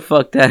she still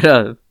fucked that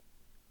up.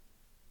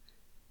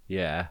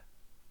 Yeah.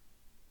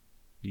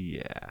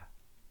 Yeah.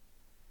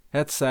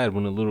 That's sad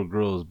when a little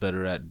girl is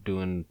better at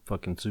doing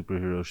fucking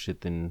superhero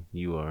shit than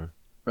you are.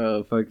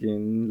 Oh,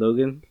 fucking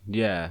Logan?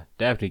 Yeah,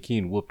 Daphne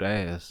Keane whooped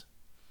ass.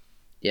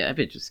 Yeah,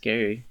 that bitch was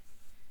scary.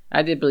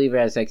 I did believe her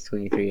as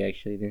X-23,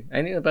 actually, dude.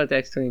 I knew about the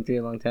X-23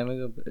 a long time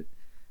ago, but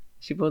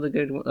she pulled a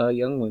good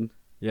young one.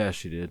 Yeah,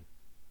 she did.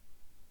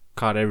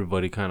 Caught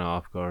everybody kind of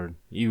off guard.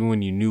 Even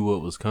when you knew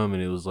what was coming,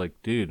 it was like,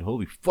 dude,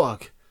 holy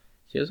fuck.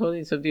 She was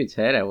holding some dude's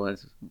head at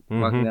once,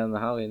 walking down the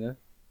hallway, no?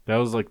 That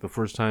was like the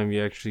first time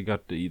you actually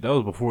got to... That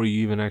was before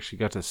you even actually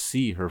got to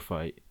see her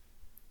fight.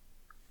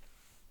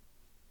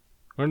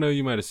 Or no,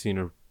 you might have seen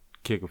her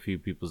kick a few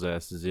people's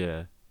asses,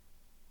 yeah.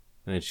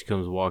 And then she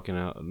comes walking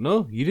out.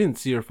 No, you didn't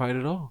see her fight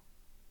at all.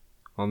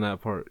 On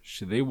that part.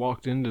 They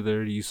walked into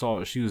there, you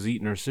saw she was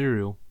eating her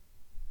cereal.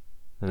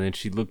 And then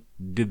she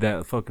did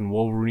that fucking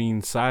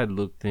Wolverine side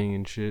look thing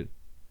and shit.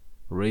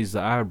 Raised the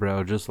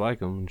eyebrow just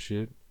like him and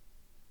shit.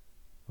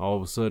 All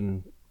of a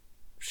sudden,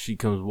 she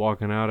comes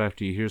walking out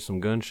after you hear some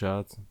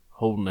gunshots,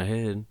 holding the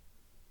head.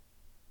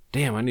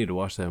 Damn, I need to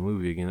watch that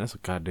movie again. That's a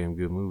goddamn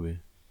good movie.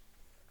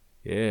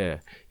 Yeah.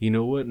 You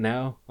know what?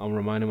 Now, I'm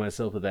reminding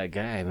myself of that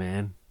guy,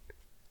 man.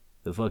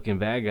 The fucking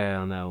bad guy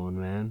on that one,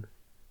 man.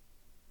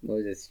 What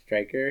was it,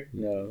 Striker?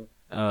 No.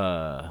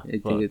 I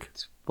Fuck. think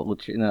it's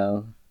Vulture.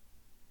 No.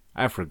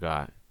 I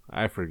forgot.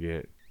 I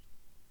forget.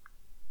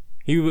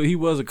 He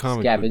was a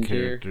comic book Scavenger.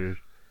 character.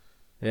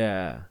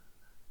 Yeah.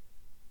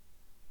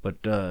 But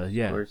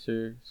yeah.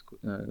 Sorcerer?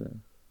 I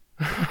don't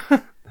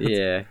know.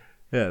 Yeah.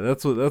 Yeah,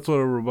 that's what I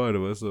reminded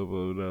myself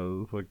of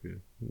now.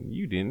 Fucking,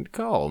 you didn't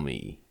call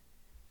me.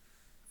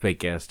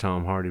 Fake ass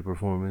Tom Hardy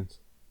performance.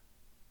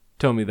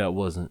 Tell me that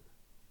wasn't.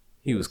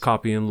 He was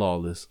copying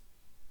Lawless.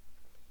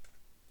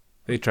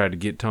 They tried to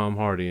get Tom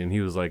Hardy and he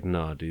was like,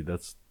 nah, dude,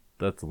 that's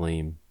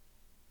lame.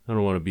 I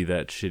don't want to be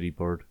that shitty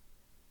part.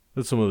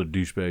 Let some other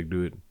douchebag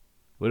do it.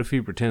 What if he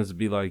pretends to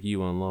be like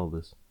you on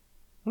Lawless?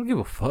 I don't give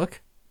a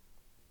fuck.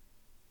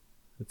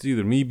 It's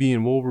either me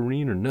being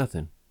Wolverine or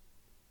nothing.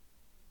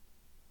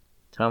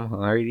 Tom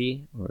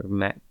Hardy or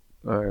Matt,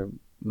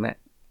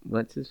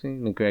 what's his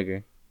name?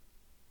 McGregor.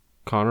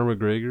 Conor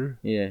McGregor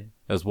Yeah.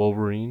 as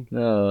Wolverine?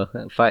 No,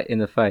 fight in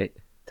the fight.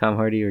 Tom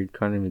Hardy or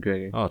Conor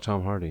McGregor. Oh,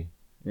 Tom Hardy.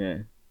 Yeah.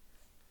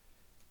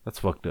 That's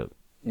fucked up.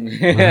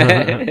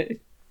 Yeah,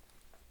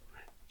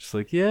 Just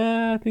like,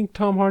 yeah, I think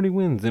Tom Hardy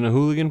wins in a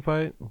hooligan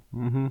fight.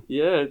 Mm-hmm.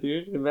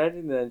 dude.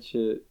 Imagine that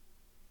shit.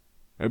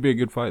 That'd be a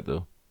good fight,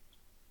 though.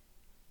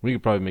 We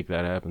could probably make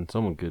that happen.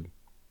 Someone could.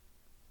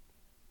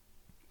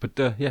 But,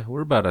 yeah,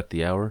 we're about at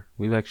the hour.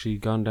 We've actually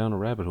gone down a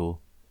rabbit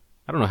hole.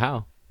 I don't know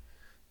how,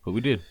 but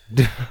we did.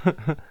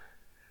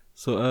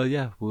 So,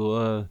 yeah,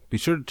 we'll be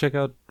sure to check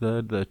out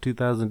the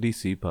 2000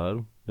 DC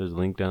pod. There's a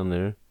link down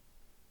there.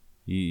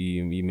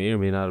 You may or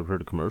may not have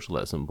heard a commercial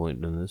at some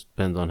point in this.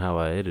 Depends on how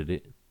I edit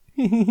it.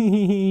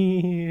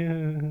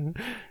 I'm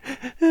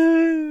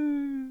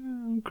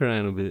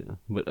crying a bit.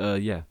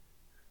 But, yeah.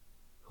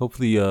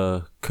 Hopefully,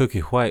 Cookie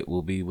White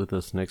will be with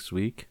us next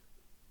week.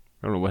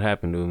 I don't know what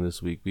happened to him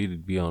this week.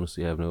 We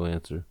honestly have no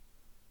answer.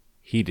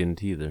 He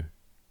didn't either.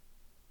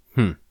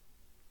 He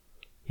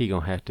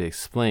gonna have to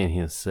explain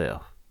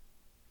himself.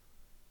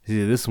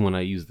 See, this one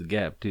I use the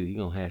gap too. He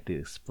gonna have to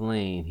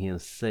explain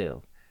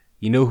himself.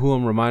 You know who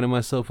I'm reminding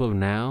myself of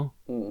now?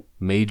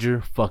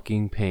 Major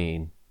fucking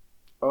Pain.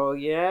 Oh,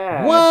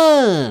 yeah.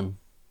 1,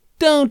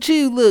 don't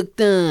you look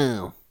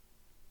dumb.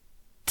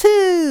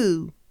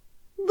 2,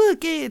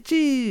 look at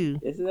you.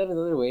 Isn't that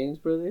another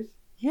Wayans Brothers?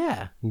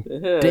 Yeah,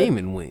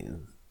 Damon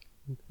wins.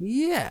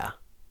 Yeah.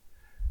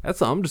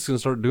 I'm just gonna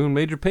start doing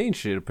Major Pain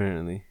shit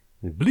apparently.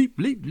 Bleep,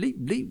 bleep,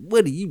 bleep, bleep.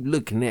 What are you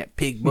looking at,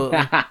 pig boy?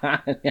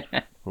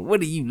 What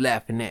are you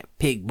laughing at,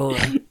 pig boy?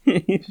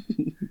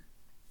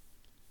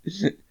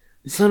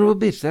 Son of a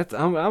bitch,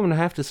 I'm gonna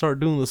have to start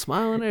doing the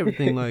smile and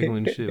everything like him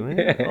and shit,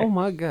 man. Oh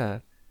my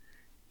god.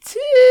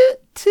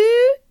 Toot,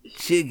 toot.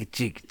 Chigga,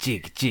 chigga,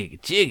 chigga,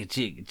 chigga, chigga,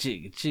 chigga,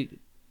 chigga, chigga.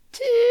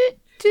 Toot,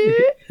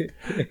 toot.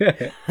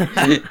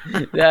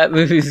 That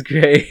movie's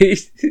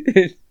great.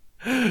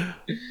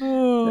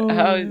 Oh.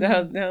 How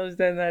is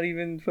that not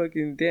even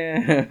fucking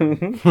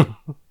damn?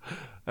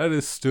 That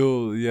is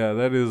still, yeah,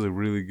 that is a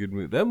really good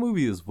movie. That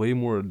movie is way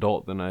more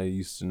adult than I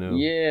used to know.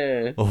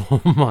 Yeah. Oh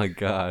my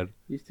god.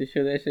 Used to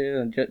show that shit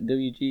on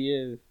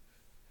WGS.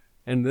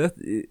 And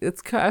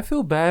I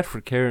feel bad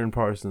for Karen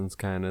Parsons,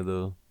 kind of,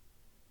 though.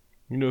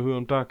 You know who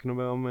I'm talking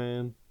about,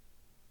 man?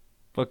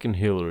 Fucking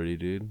Hillary,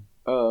 dude.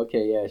 Oh,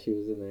 okay, yeah, she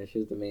was in there. She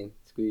was the main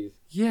squeeze.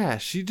 Yeah,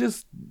 she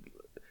just...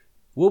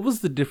 What was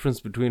the difference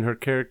between her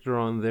character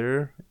on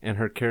there and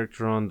her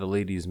character on The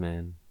Ladies'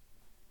 Man?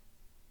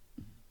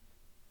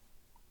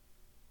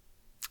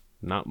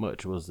 Not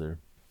much, was there?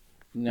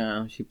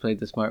 No, she played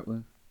the smart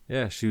one.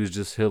 Yeah, she was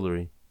just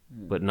Hillary,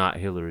 but not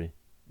Hillary.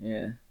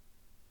 Yeah.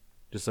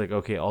 Just like,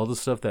 okay, all the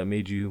stuff that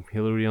made you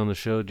Hillary on the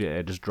show,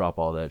 yeah, just drop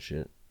all that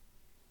shit.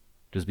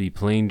 Just be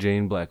plain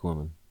Jane black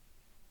woman.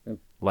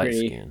 Light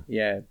skin.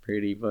 Yeah,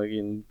 pretty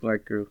fucking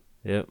black girl.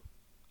 Yep.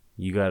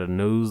 You got a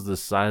nose the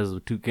size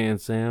of Toucan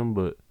Sam,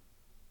 but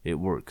it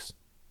works.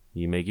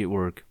 You make it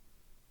work.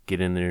 Get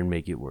in there and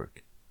make it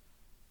work.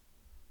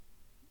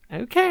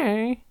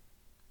 Okay.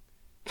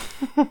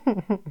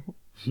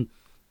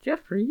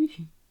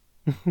 Jeffrey.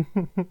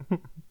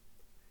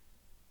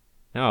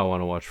 Now I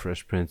want to watch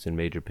Fresh Prince and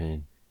Major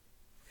Payne.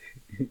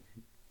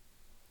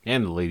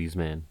 And The Ladies'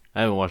 Man.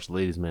 I haven't watched The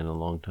Ladies' Man in a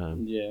long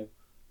time. Yeah.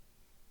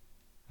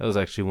 That was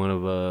actually one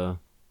of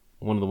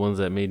the ones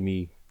that made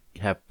me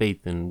have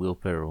faith in Will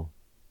Ferrell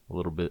a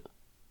little bit.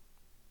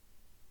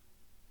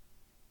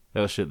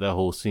 That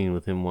whole scene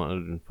with him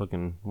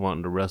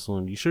wanting to wrestle,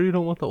 and you sure you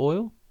don't want the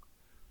oil?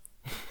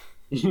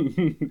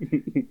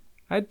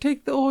 I'd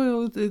take the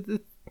oil.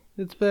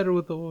 It's better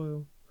with the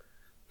oil.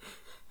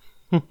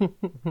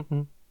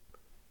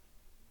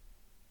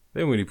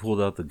 Then when he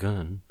pulled out the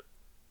gun,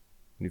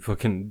 and he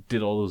fucking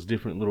did all those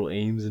different little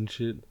aims and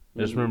shit.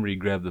 I just remember he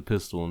grabbed the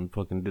pistol and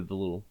fucking did the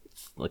little,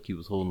 like he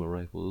was holding the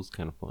rifle. It was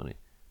kind of funny.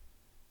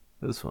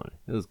 It was funny.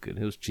 It was good.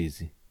 It was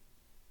cheesy.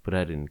 But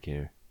I didn't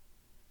care.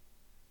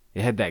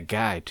 It had that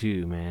guy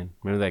too, man.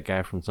 Remember that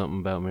guy from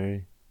Something About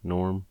Mary?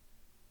 Norm?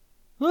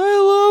 I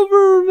love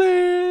her,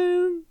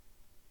 man!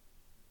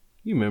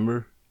 You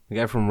remember? The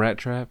guy from Rat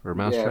Trap or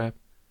Mouse Trap?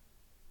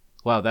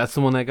 Wow, that's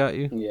the one that got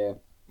you? Yeah.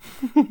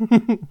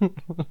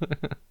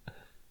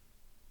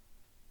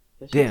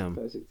 Damn.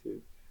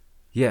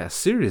 Yeah,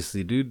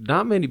 seriously, dude.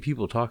 Not many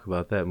people talk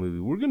about that movie.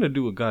 We're gonna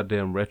do a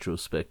goddamn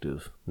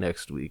retrospective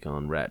next week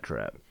on Rat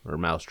Trap or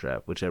Mouse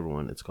Trap, whichever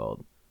one it's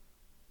called.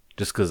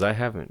 Just because I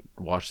haven't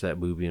watched that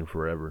movie in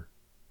forever.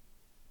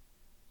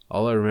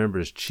 All I remember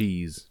is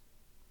cheese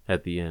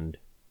at the end.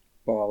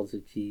 Balls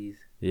of cheese.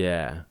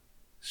 Yeah,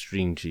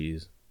 string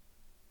cheese.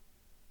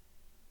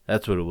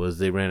 That's what it was.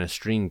 They ran a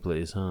string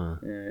place, huh?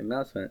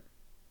 Mouse Hunt.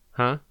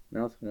 Huh?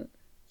 Mouse Hunt.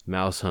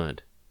 Mouse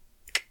Hunt.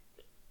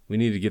 We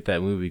need to get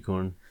that movie,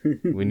 Corn.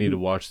 We need to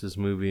watch this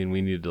movie, and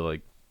we need to,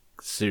 like,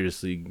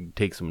 seriously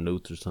take some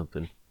notes or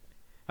something.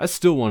 I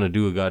still want to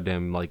do a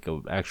goddamn, like,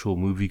 a actual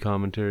movie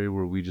commentary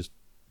where we just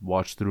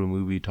watch through a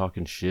movie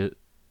talking shit.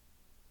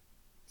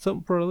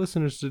 Something for our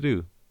listeners to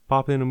do.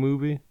 Pop in a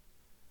movie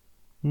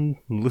and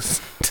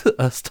listen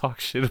to us talk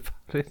shit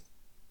about it.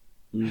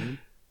 Mm-hmm.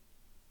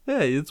 Yeah,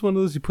 it's one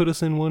of those you put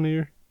us in one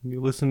ear, and you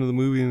listen to the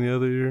movie in the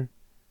other ear.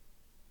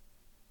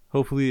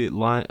 Hopefully it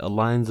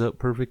lines up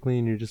perfectly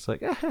and you're just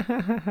like,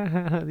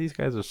 these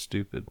guys are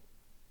stupid.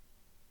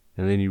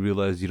 And then you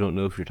realize you don't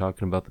know if you're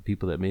talking about the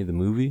people that made the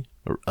movie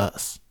or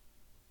us.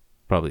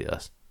 Probably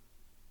us.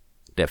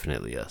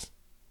 Definitely us.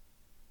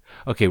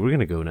 Okay, we're going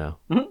to go now.